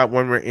talking about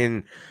when we're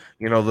in,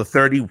 the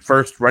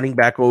 31st running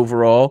back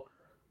overall,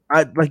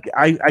 I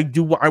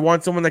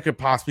want someone that could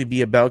possibly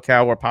be a bell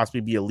cow or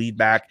possibly be a lead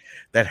back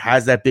that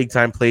has that big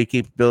time play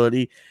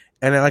capability.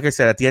 And then, like I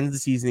said, at the end of the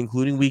season,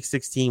 including Week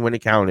 16 when it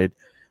counted,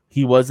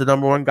 he was the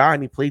number one guy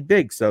and he played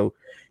big. So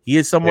he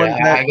is someone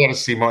that I got to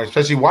see more,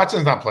 especially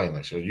Watson's not playing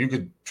next year. You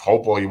could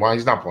hope all you want.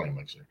 He's not playing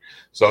next year.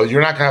 So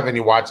you're not going to have any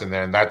Watson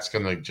there, and that's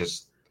going to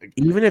just –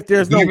 even if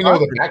there's no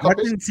Watson,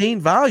 that's insane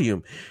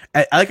volume.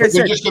 Like I said,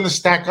 they're just going to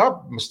stack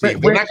up,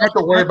 Steve. They're not going to have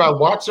to worry about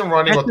Watson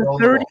running at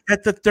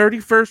the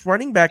 31st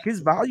running back. His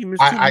volume is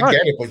too much. I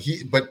get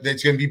it, but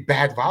it's going to be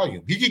bad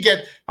volume. He could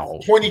get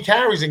 20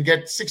 carries and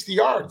get 60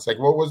 yards. Like,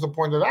 what was the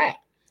point of that?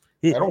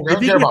 I don't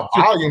care about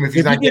volume if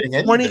he's not getting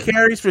anything. 20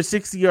 carries for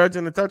 60 yards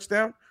and a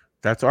touchdown.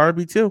 That's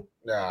RB2.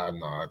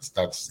 No,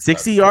 that's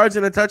 60 yards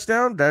and a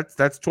touchdown.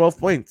 That's 12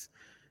 points.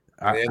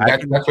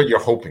 That's what you're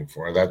hoping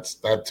for.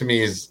 That to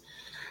me is,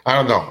 I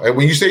don't know.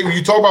 When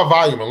you talk about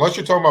volume, unless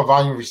you're talking about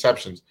volume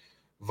receptions,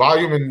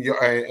 volume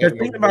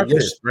think about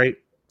this, right?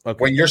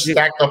 Okay. When you're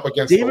stacked up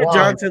against David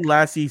Johnson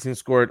last season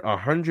scored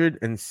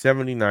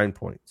 179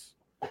 points,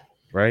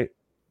 right?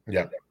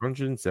 Yeah,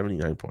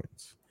 179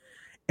 points,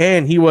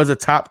 and he was a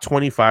top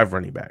 25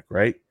 running back,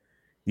 right?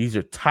 These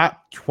are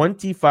top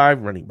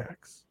 25 running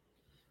backs.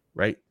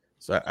 Right,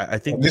 so I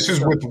think this is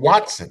with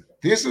Watson.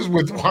 This is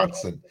with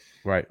Watson.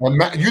 Right.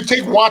 You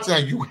take Watson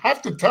out, you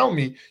have to tell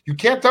me, you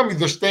can't tell me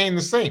they're staying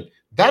the same.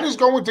 That is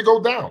going to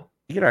go down.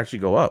 He could actually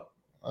go up.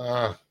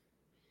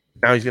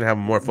 Now he's going to have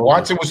more focus.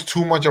 Watson was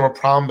too much of a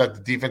problem that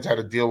the defense had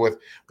to deal with.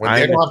 When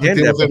they don't have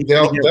to deal with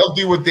him, they'll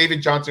deal with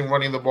David Johnson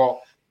running the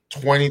ball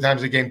 20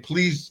 times a game.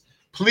 Please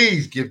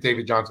give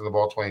David Johnson the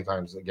ball 20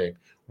 times a game.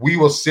 We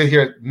will sit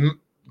here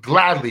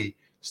gladly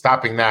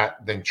stopping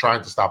that than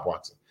trying to stop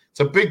Watson. It's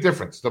a big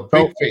difference. It's a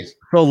big phase.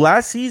 So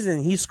last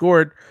season he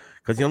scored,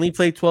 because he only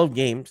played 12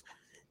 games,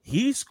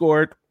 he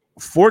scored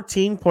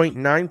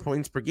 14.9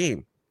 points per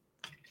game.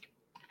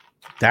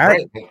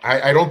 Right.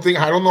 I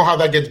don't know how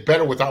that gets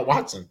better without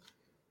Watson.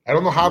 I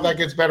don't know how that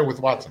gets better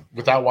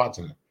without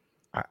Watson.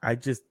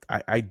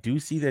 I do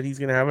see that he's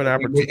going to have an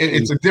opportunity.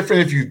 It's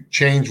different if you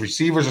change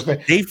receivers or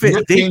something. They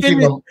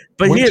didn't.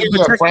 But here,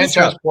 a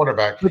franchise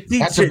quarterback,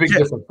 that's a big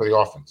difference for the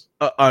offense.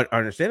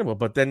 Understandable.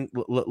 But then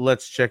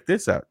let's check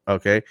this out.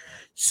 Okay,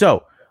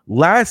 so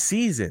last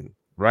season,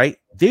 right?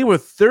 They were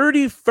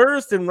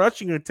 31st in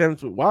rushing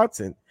attempts with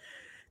Watson.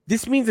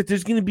 This means that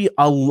there's going to be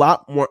a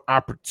lot more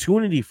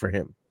opportunity for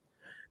him.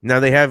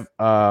 Now they have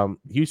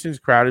Houston's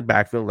crowded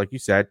backfield, like you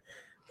said.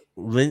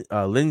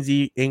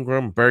 Lindsey,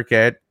 Ingram,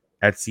 Burkhead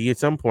at C at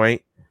some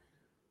point.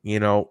 You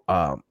know,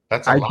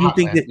 that's a lot. Do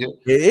think man. that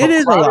it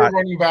is a lot.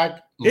 Running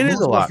back, it is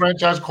a lot.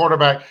 Franchise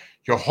quarterback.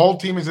 Your whole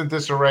team is in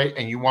disarray,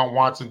 and you want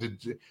Watson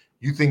to.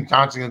 You think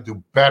Johnson can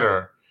do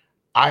better?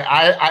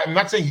 I'm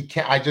not saying he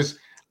can't.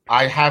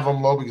 I have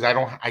him low because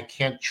I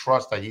can't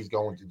trust that he's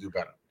going to do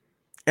better.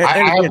 I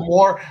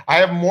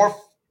have more.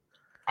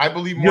 I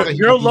believe more.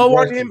 Your low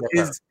on him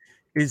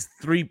is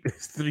three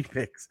picks.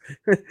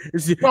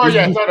 It's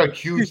not a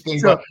huge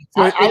thing. But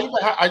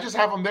I just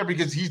have him there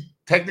because he's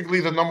technically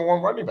the number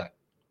one running back.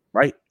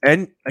 Right.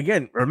 And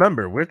again,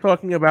 remember, we're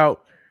talking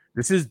about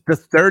this is the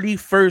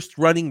 31st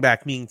running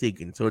back being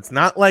taken. So it's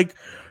not like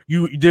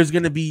there's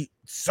going to be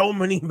so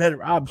many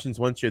better options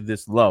once you're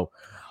this low.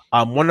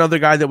 One other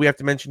guy that we have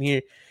to mention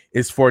here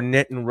is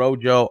Fournette and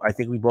Rojo. I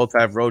think we both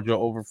have Rojo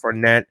over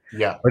Fournette.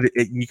 Yeah. But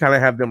you kind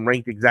of have them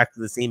ranked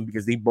exactly the same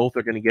because they both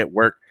are going to get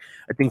work.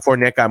 I think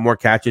Fournette got more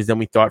catches than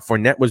we thought.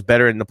 Fournette was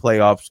better in the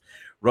playoffs.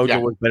 Rojo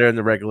was better in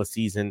the regular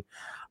season.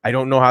 I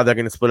don't know how they're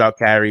going to split out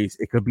carries.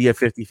 It could be a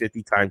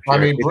 50-50 timeshare. I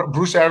mean,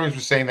 Bruce Arians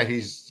was saying that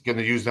he's going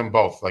to use them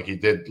both like he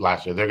did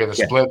last year. They're going to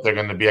split. They're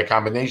going to be a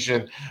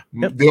combination.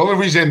 Yep. The only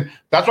reason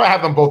 – that's why I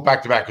have them both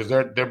back-to-back because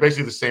they're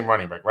basically the same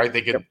running back, right?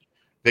 They can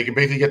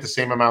basically get the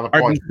same amount of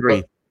points.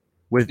 RB3.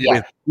 With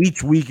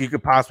each week, it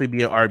could possibly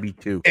be an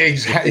RB2.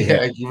 Exactly.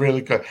 Yeah, you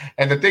really could.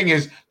 And the thing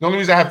is, the only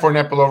reason I have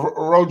Fournette below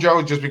Rojo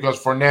is just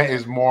because Fournette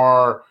is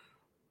more –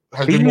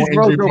 has been more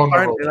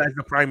injury-prone as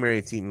the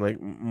primary team, like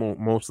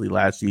mostly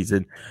last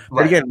season.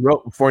 But again,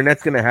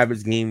 Fournette's going to have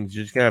his games.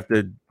 You're just going to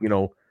have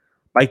to,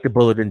 bite the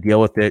bullet and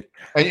deal with it.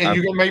 And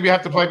you're going to maybe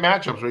have to play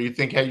matchups where you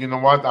think, hey, you know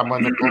what? I'm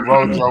going to put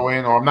Rojo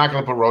in, or I'm not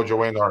going to put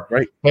Rojo in, or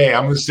hey,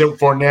 I'm going to sit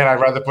Fournette.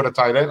 I'd rather put a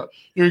tight end.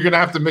 You're going to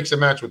have to mix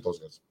and match with those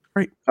guys.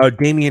 Right.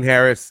 Damian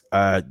Harris,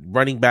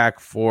 running back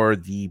for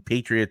the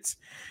Patriots.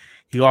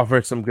 He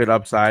offers some good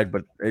upside,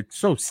 but it's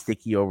so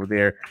sticky over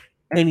there.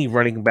 Any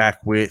running back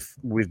with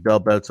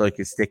Bill Belichick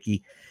is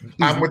sticky.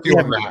 I'm with you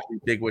on that.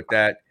 Big with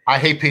that. I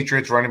hate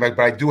Patriots running back,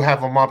 but I do have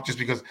him up just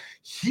because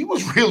he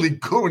was really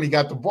good when he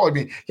got the ball. I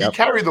mean, he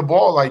carried the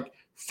ball like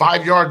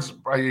 5 yards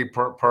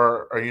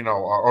per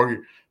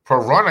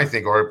run, I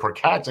think, or per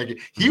catch. Like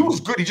he was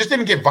good. He just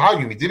didn't get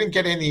volume. He didn't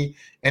get any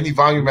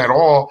volume at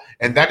all.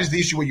 And that is the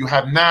issue what you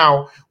have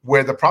now,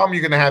 where the problem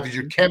you're going to have is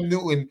your Cam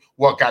Newton,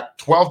 got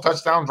 12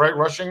 touchdowns, right,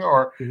 rushing?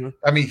 Or,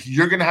 I mean,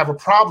 you're going to have a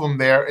problem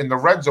there in the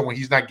red zone when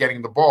he's not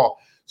getting the ball.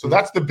 So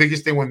that's the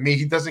biggest thing with me.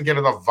 He doesn't get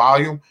enough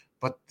volume,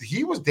 but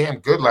he was damn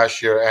good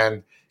last year.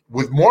 And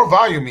with more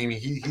volume, I mean,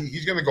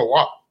 he's going to go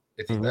up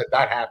if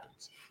that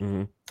happens.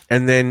 Mm-hmm.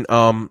 And then,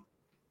 I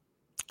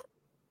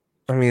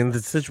mean,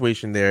 the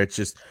situation there, it's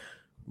just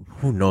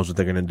who knows what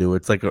they're gonna do.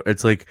 It's like a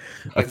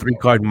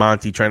 3-card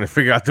Monty trying to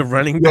figure out the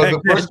running back.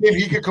 The first game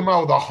he could come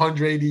out with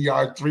 180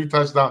 yards, 3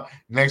 touchdowns.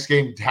 Next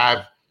game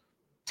have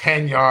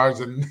 10 yards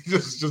and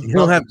just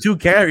he'll have 2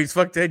 carries.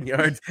 Fuck 10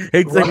 yards.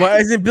 It's like, why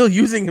isn't Bill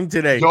using him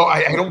today? No,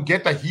 I don't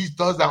get that. He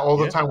does that all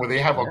the time where they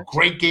have a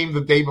great game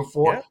the day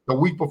before, the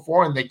week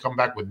before, and they come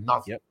back with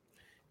nothing.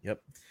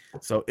 Yep.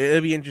 So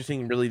it'll be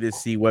interesting really to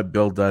see what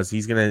Bill does.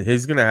 He's gonna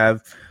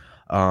have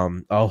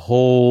a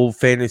whole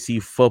fantasy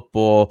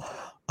football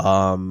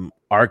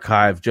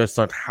archive just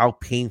on how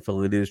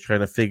painful it is trying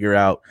to figure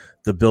out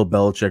the Bill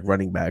Belichick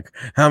running back.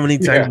 How many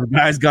times the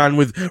guy's gone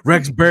with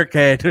Rex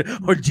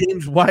Burkhead or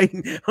James White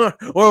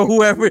or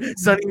whoever,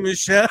 Sonny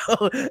Michel.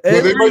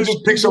 They might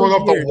just pick someone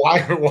off the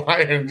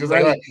wire and just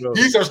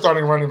he's our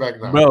starting running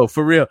back now. Bro,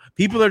 for real.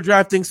 People are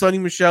drafting Sonny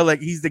Michel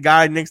like he's the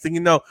guy. Next thing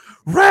you know,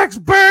 Rex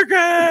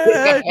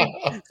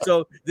Burkhead.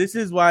 So this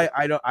is why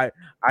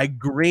I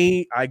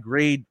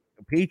grade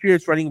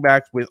Patriots running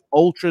backs with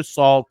ultra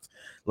salt,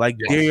 like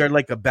they are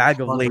like a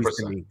bag of Lay's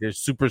to me. They're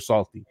super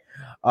salty.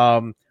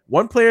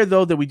 One player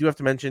though that we do have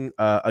to mention,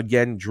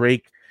 again,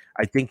 Drake.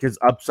 I think his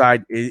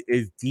upside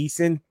is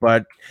decent,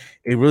 but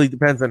it really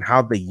depends on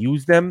how they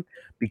use them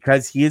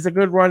because he is a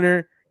good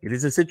runner. It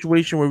is a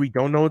situation where we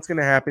don't know what's going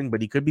to happen,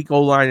 but he could be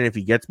goal line, and if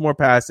he gets more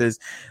passes,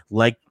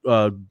 like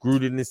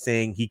Gruden is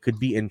saying, he could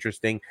be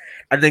interesting.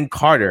 And then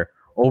Carter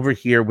over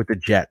here with the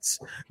Jets.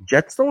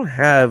 Jets don't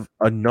have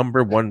a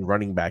number one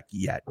running back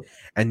yet,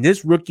 and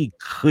this rookie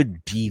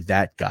could be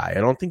that guy. I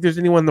don't think there's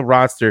anyone on the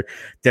roster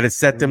that has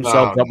set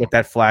themselves up with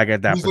that flag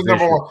at that position. The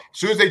number one. As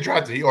soon as they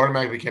drafted, he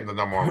automatically became the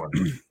number one.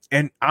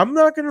 And I'm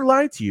not going to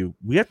lie to you.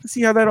 We have to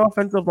see how that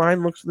offensive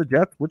line looks for the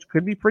Jets, which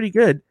could be pretty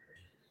good.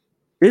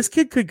 This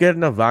kid could get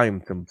enough volume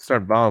to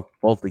start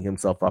vaulting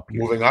himself up here.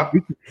 Moving up?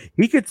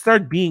 He could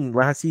start being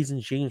last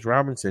season's James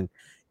Robinson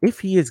if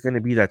he is going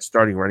to be that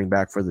starting running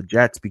back for the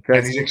Jets. Because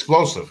and he's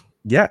explosive.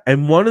 Yeah,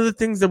 and one of the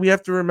things that we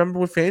have to remember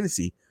with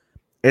fantasy,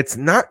 it's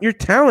not your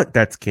talent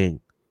that's king.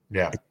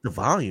 Yeah. It's the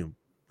volume.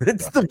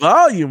 It's the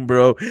volume,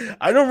 bro.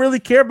 I don't really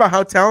care about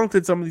how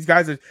talented some of these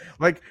guys are.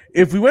 Like,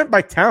 if we went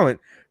by talent,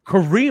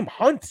 Kareem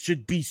Hunt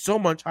should be so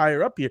much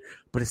higher up here,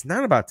 but it's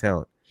not about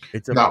talent.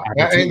 It's about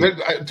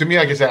to me,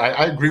 like I said,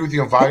 I agree with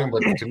you on volume,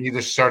 but to me,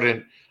 there's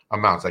certain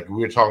amounts. Like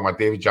we were talking about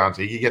David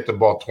Johnson, he can get the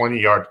ball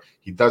 20 yards,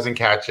 he doesn't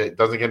catch it,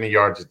 doesn't get any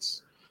yards.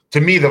 It's to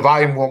me, the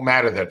volume won't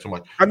matter there too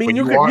much. I mean,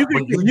 you could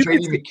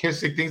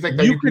McKissic, things like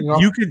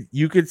that.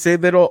 You could say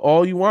that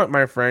all you want,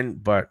 my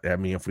friend, but I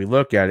mean, if we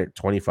look at it,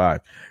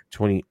 25,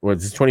 20, what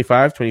is this,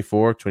 25,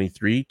 24,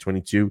 23,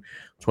 22,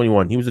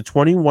 21. He was a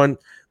 21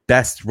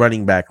 best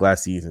running back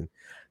last season.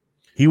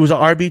 He was an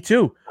RB2.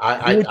 You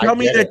would tell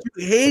me that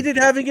you hated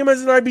having him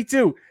as an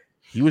RB2.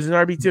 He was an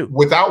RB2.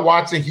 Without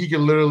Watson, he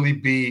could literally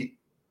be.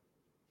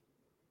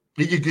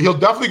 He'll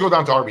definitely go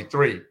down to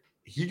RB3.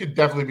 He could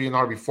definitely be an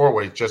RB4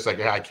 where it's just like,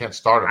 I can't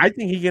start him. I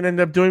think he can end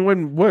up doing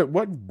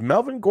what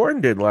Melvin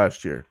Gordon did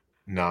last year.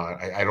 No,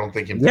 I don't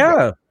think him.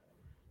 Yeah.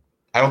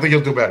 I don't think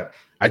he'll do better.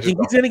 I think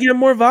he's going to get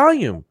more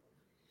volume.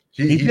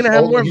 He's going to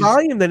have more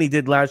volume than he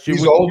did last year.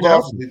 He's old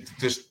enough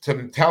just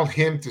to tell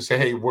him to say,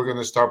 hey, we're going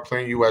to start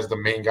playing you as the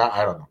main guy.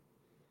 I don't know.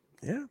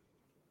 Yeah.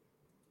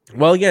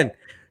 Well, again,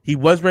 he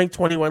was ranked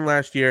 21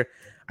 last year.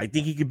 I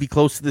think he could be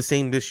close to the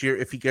same this year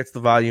if he gets the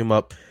volume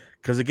up.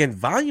 Because, again,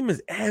 volume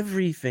is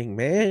everything,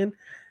 man.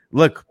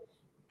 Look,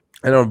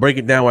 I don't break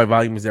it down why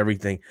volume is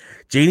everything.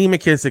 J.D.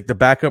 McKissic, the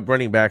backup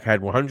running back,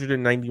 had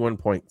 191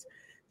 points.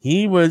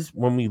 He was,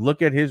 when we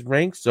look at his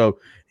ranks, so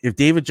if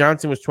David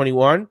Johnson was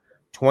 21,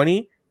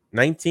 20,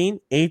 19,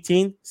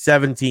 18,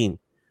 17.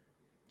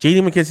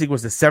 J.D. McKissic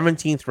was the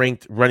 17th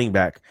ranked running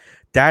back.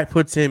 That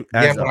puts him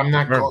as but I'm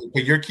not going.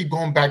 But you keep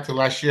going back to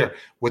last year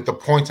with the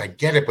points. I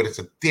get it, but it's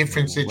a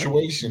different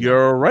situation.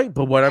 You're right,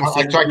 but what I'm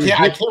saying,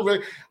 I can't really.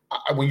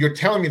 When you're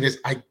telling me this,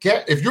 I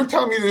get. If you're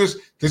telling me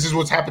this is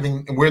what's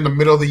happening, and we're in the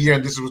middle of the year,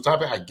 and this is what's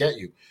happening, I get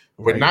you.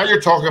 But now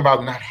you're talking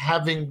about not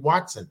having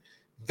Watson.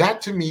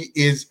 That to me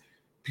is.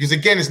 Because,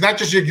 again, it's not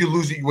just you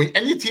lose it. When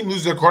any team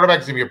loses their quarterback,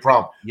 it's going to be a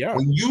problem. Yeah.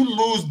 When you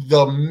lose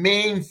the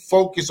main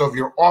focus of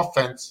your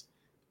offense,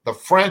 the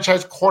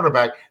franchise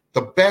quarterback,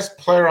 the best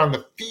player on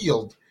the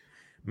field,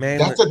 man,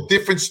 that's a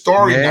different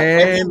story.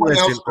 Man,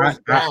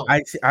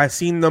 I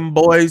seen them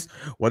boys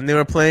when they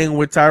were playing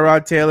with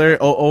Tyrod Taylor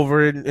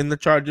over in the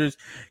Chargers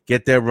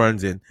get their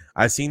runs in.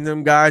 I seen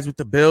them guys with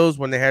the Bills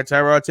when they had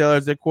Tyrod Taylor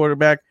as their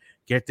quarterback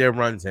get their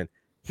runs in.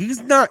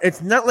 He's not.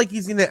 It's not like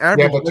he's in the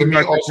average. Yeah, but to me,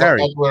 also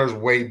Ekeler is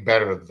way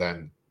better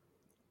than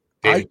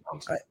David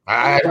Johnson.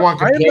 I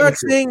am not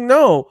saying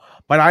no,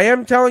 but I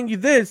am telling you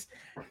this: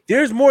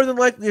 there's more than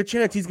likely a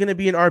chance he's going to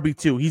be an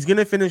RB2. He's going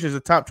to finish as a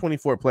top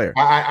 24 player.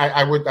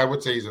 I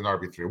would say he's an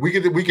RB3.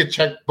 We could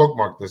check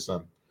bookmark this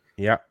then.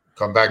 Yeah,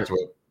 come back to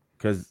it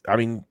because I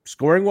mean,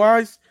 scoring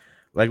wise,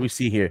 like we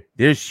see here,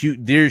 there's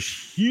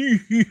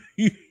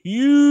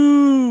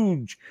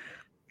huge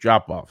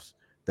drop offs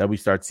that we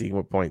start seeing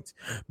with points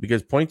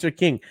because points are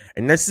king.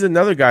 And this is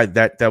another guy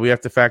that we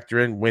have to factor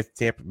in with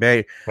Tampa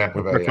Bay.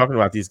 We're talking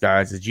about these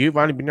guys. Is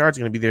Giovanni Bernard's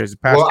going to be there as a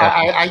pass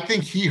catcher? I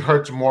think he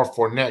hurts more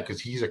Fournette because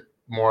he's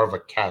more of a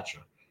catcher.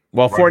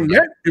 Well,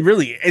 Fournette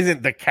really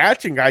isn't the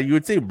catching guy. You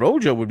would say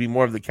Rojo would be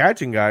more of the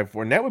catching guy.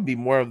 Fournette would be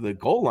more of the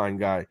goal line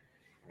guy.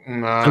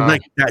 Nah. So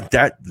like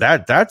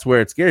that's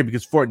where it's scary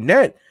because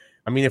Fournette,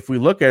 I mean, if we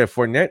look at it,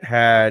 Fournette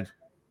had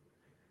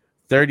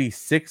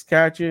 36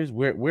 catches.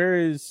 Where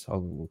is?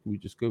 Can we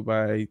just go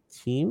by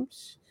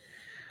teams?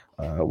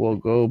 We'll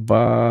go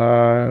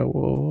by.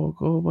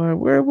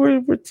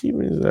 Where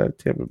team is that?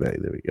 Tampa Bay.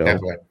 There we go.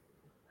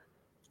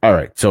 All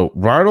right. So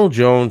Ronald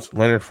Jones,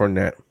 Leonard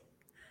Fournette.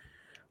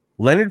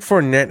 Leonard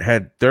Fournette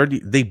had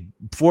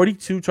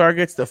 42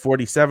 targets to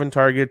 47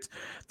 targets,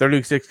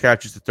 36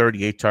 catches to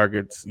 38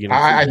 targets. You know,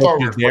 I thought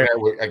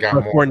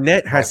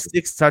Fournette has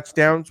 6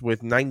 touchdowns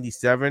with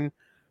 97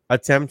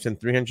 attempts and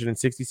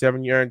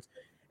 367 yards.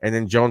 And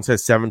then Jones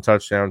has 7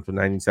 touchdowns for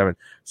 97.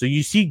 So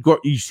you see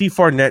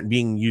Fournette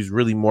being used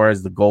really more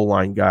as the goal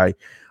line guy.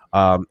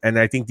 And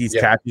I think these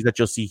catches that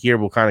you'll see here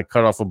will kind of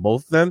cut off of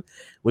both of them,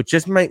 which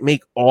just might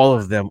make all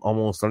of them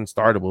almost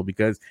unstartable.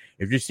 Because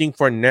if you're seeing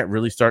Fournette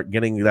really start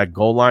getting that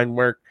goal line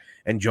work,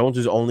 and Jones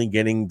is only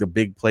getting the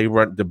big play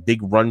run, the big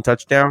run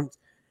touchdowns,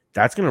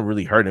 that's going to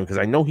really hurt him because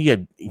I know he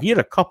had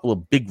a couple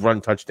of big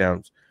run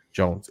touchdowns.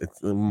 Jones,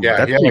 he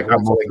had like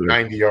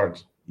 90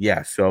 yards.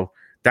 Yeah, so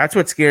that's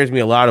what scares me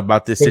a lot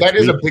about this. So that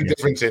is a big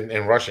difference in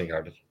rushing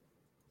yardage.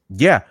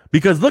 Yeah,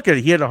 because look at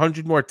it, he had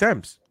 100 more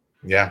attempts.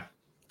 Yeah,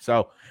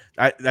 so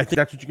I think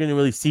that's what you're going to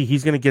really see.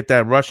 He's going to get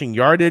that rushing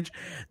yardage.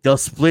 They'll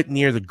split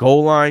near the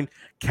goal line.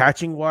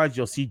 Catching wise,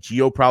 you'll see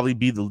Gio probably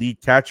be the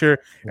lead catcher,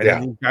 and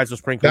then these guys will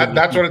sprinkle.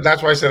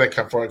 That's why I said I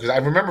cut Fournette, because I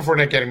remember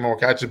Fournette getting more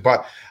catches,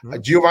 but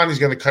Giovanni's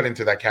going to cut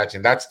into that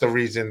catching. That's the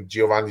reason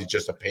Giovanni's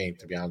just a pain,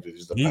 to be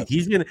honest with you.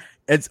 He's gonna.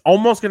 It's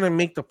almost going to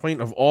make the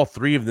point of all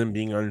three of them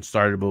being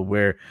unstartable.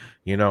 Where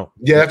Yeah,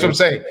 that's what I'm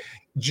saying.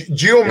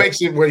 Gio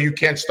makes it where you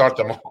can't start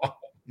them all.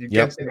 You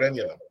can't start any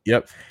of them.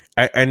 Yep.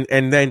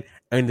 And then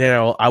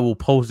I will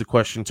pose the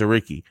question to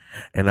Ricky,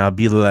 and I'll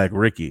be like,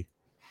 Ricky,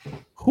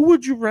 who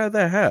would you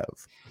rather have?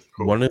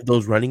 One of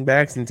those running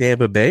backs in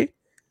Tampa Bay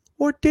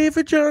or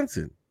David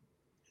Johnson?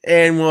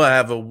 And we'll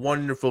have a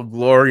wonderful,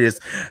 glorious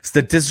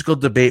statistical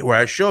debate where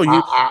I show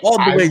you all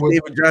the ways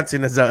David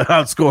Johnson is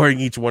outscoring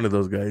each one of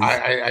those guys.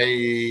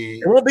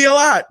 It won't be a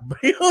lot, but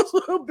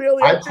he'll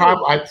barely. I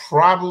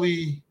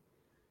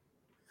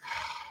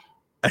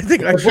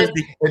think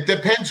it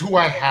depends who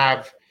I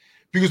have.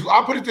 Because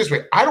I'll put it this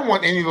way. I don't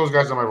want any of those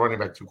guys on my running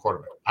back 2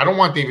 quarterback. I don't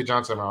want David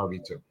Johnson on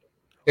RB2.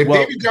 If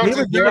David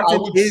Johnson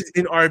is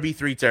in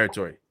RB3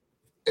 territory.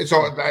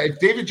 So if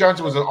David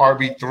Johnson was an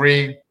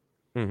RB3,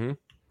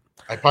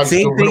 I probably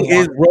same thing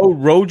is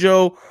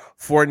Rojo,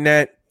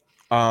 Fournette.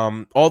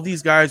 All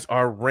these guys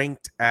are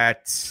ranked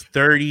at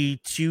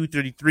 32,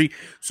 33.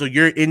 So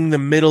you're in the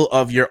middle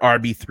of your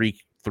RB3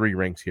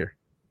 ranks here.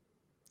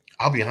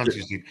 I'll be honest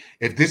with you.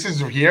 If this is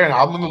here and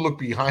I'm going to look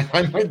behind,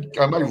 I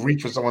might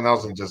reach for someone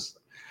else and just.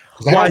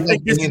 Well, I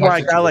think this is why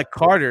a guy like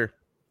Carter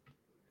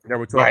that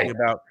we're talking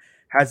about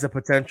has the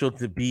potential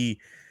to be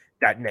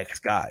that next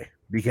guy,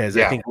 because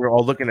I think we're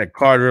all looking at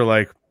Carter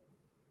like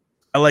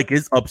I like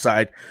his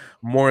upside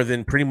more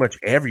than pretty much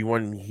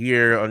everyone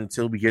here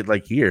until we get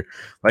here.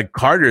 Like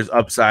Carter's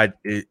upside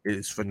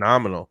is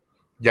phenomenal.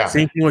 Yeah.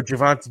 Same thing with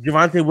Javonte.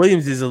 Javonte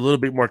Williams is a little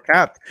bit more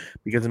capped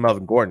because of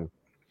Melvin Gordon.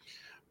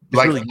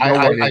 Like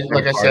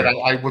I said,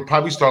 I would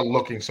probably start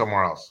looking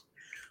somewhere else.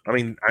 I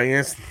mean, I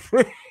guess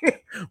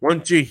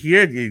once you're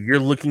here, you're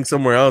looking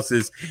somewhere else.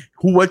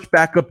 Which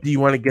backup do you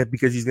want to get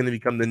because he's going to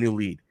become the new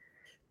lead?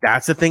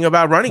 That's the thing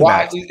about running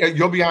backs.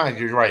 You'll be honest.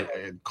 You're right.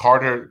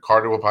 Carter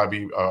will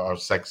probably be a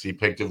sexy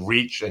pick to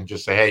reach and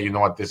just say, hey, you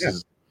know what? This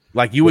is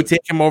like you would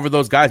take him over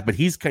those guys, but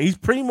he's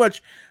pretty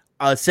much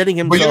setting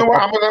himself. But you know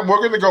what? We're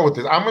going to go with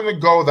this. I'm going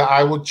to go that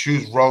I will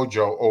choose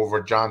Rojo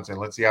over Johnson.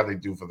 Let's see how they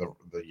do for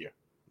the year.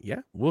 Yeah,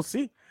 we'll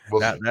see.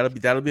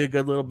 That'll be a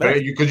good little bet.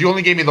 Because you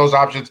only gave me those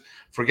options.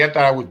 Forget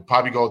that I would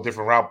probably go a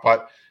different route,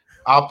 but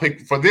I'll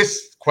pick for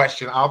this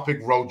question. I'll pick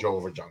Rojo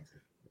over Johnson.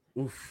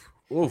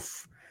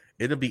 Oof.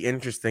 It'll be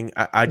interesting.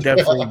 I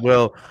definitely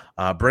will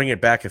bring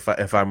it back if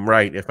I'm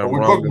right. If I'm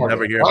wrong, you'll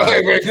never hear about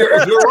it. If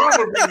you're wrong,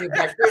 we're bringing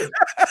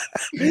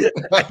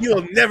it back.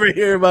 You'll never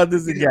hear about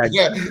this again.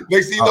 Yeah.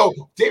 Next thing you know,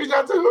 David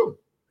Johnson who?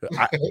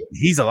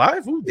 He's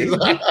alive.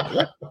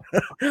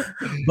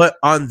 But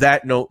on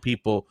that note,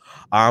 people,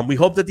 we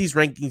hope that these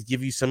rankings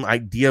give you some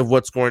idea of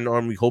what's going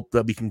on. We hope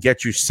that we can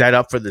get you set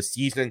up for the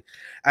season.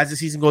 As the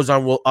season goes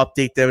on, we'll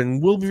update them,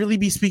 and we'll really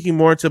be speaking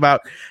more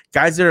about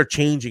guys that are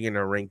changing in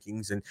our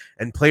rankings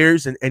and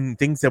players and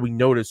things that we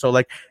notice. So,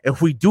 like,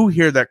 if we do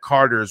hear that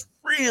Carter is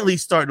really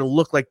starting to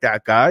look like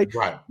that guy,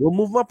 we'll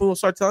move up and we'll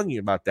start telling you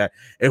about that.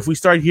 If we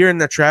start hearing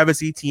that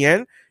Travis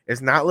Etienne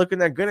is not looking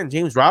that good, and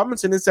James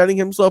Robinson is setting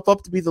himself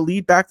up to be the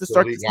lead back to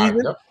start the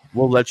season,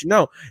 we'll let you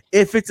know.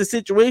 If it's a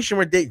situation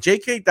where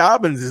J.K.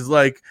 Dobbins is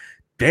like,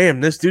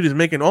 damn, this dude is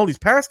making all these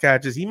pass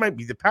catches, he might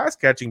be the pass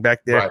catching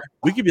back there.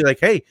 We could be like,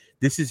 hey,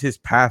 this is his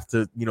path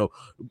to,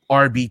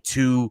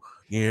 RB2,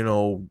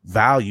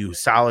 value,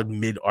 solid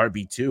mid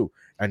RB2,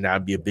 and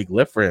that'd be a big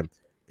lift for him.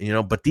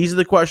 But these are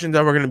the questions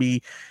that we're going to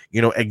be,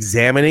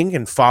 examining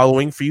and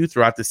following for you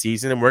throughout the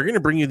season. And we're going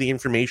to bring you the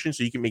information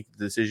so you can make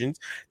the decisions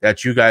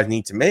that you guys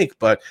need to make.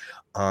 But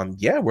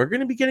we're going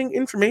to be getting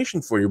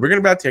information for you. We're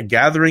going to be out there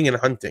gathering and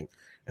hunting,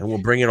 and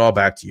we'll bring it all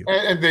back to you.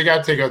 And they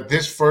got to take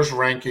this first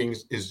rankings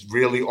is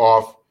really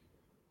off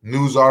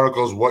news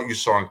articles, what you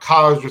saw in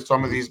college with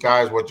some of these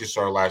guys, what you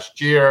saw last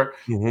year.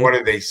 What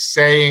are they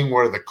saying?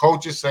 What are the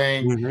coaches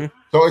saying?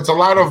 So it's a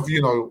lot of,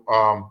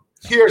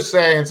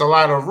 hearsay, it's a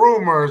lot of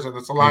rumors, and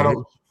it's a lot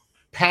of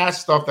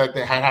past stuff that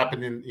had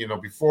happened in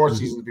before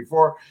seasons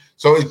before.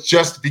 So it's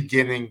just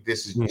beginning.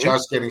 This is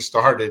just getting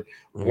started.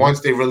 Once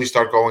they really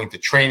start going to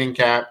training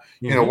camp,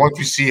 once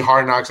you see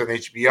Hard Knocks on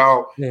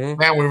HBO,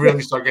 man, we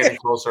really start getting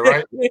closer,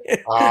 right?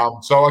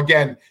 So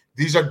again,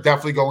 these are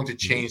definitely going to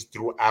change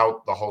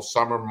throughout the whole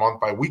summer, month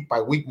by week,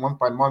 month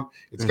by month.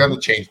 It's going to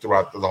change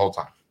throughout the whole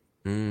time.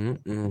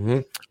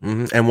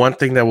 And one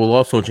thing that will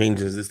also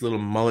change is this little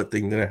mullet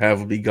thing that I have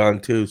will be gone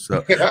too.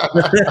 So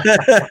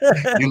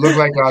you look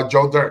like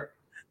Joe Dirt.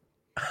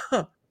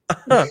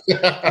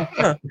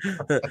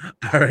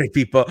 All right,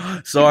 people.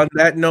 So on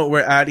that note,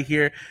 we're out of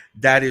here.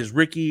 That is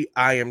Ricky.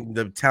 I am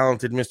the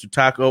talented Mr.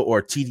 Taco,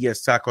 or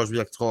TDS Taco, as we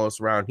like to call us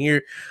around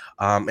here.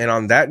 And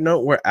on that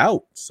note, we're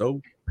out.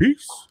 So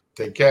peace.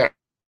 Take care.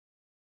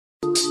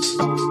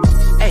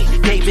 Hey,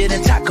 David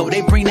and Taco,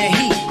 they bring the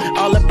heat.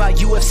 All about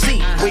UFC,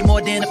 way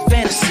more than a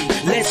fantasy.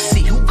 Let's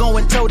see who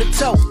going toe to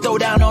toe. Throw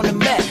down on the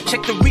mat.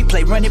 Check the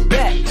replay, run it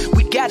back.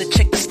 We gotta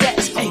check the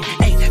stats. Hey,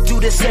 do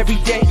this every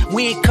day.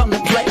 We ain't come to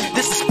play.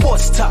 This is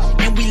sports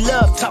talk, and we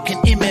love talking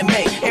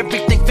MMA.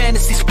 Everything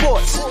fantasy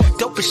sports.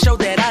 Dopest show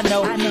that I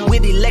know.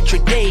 With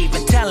Electric Dave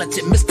and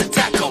talented Mr.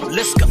 Taco.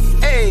 Let's go.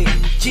 Hey,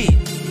 G.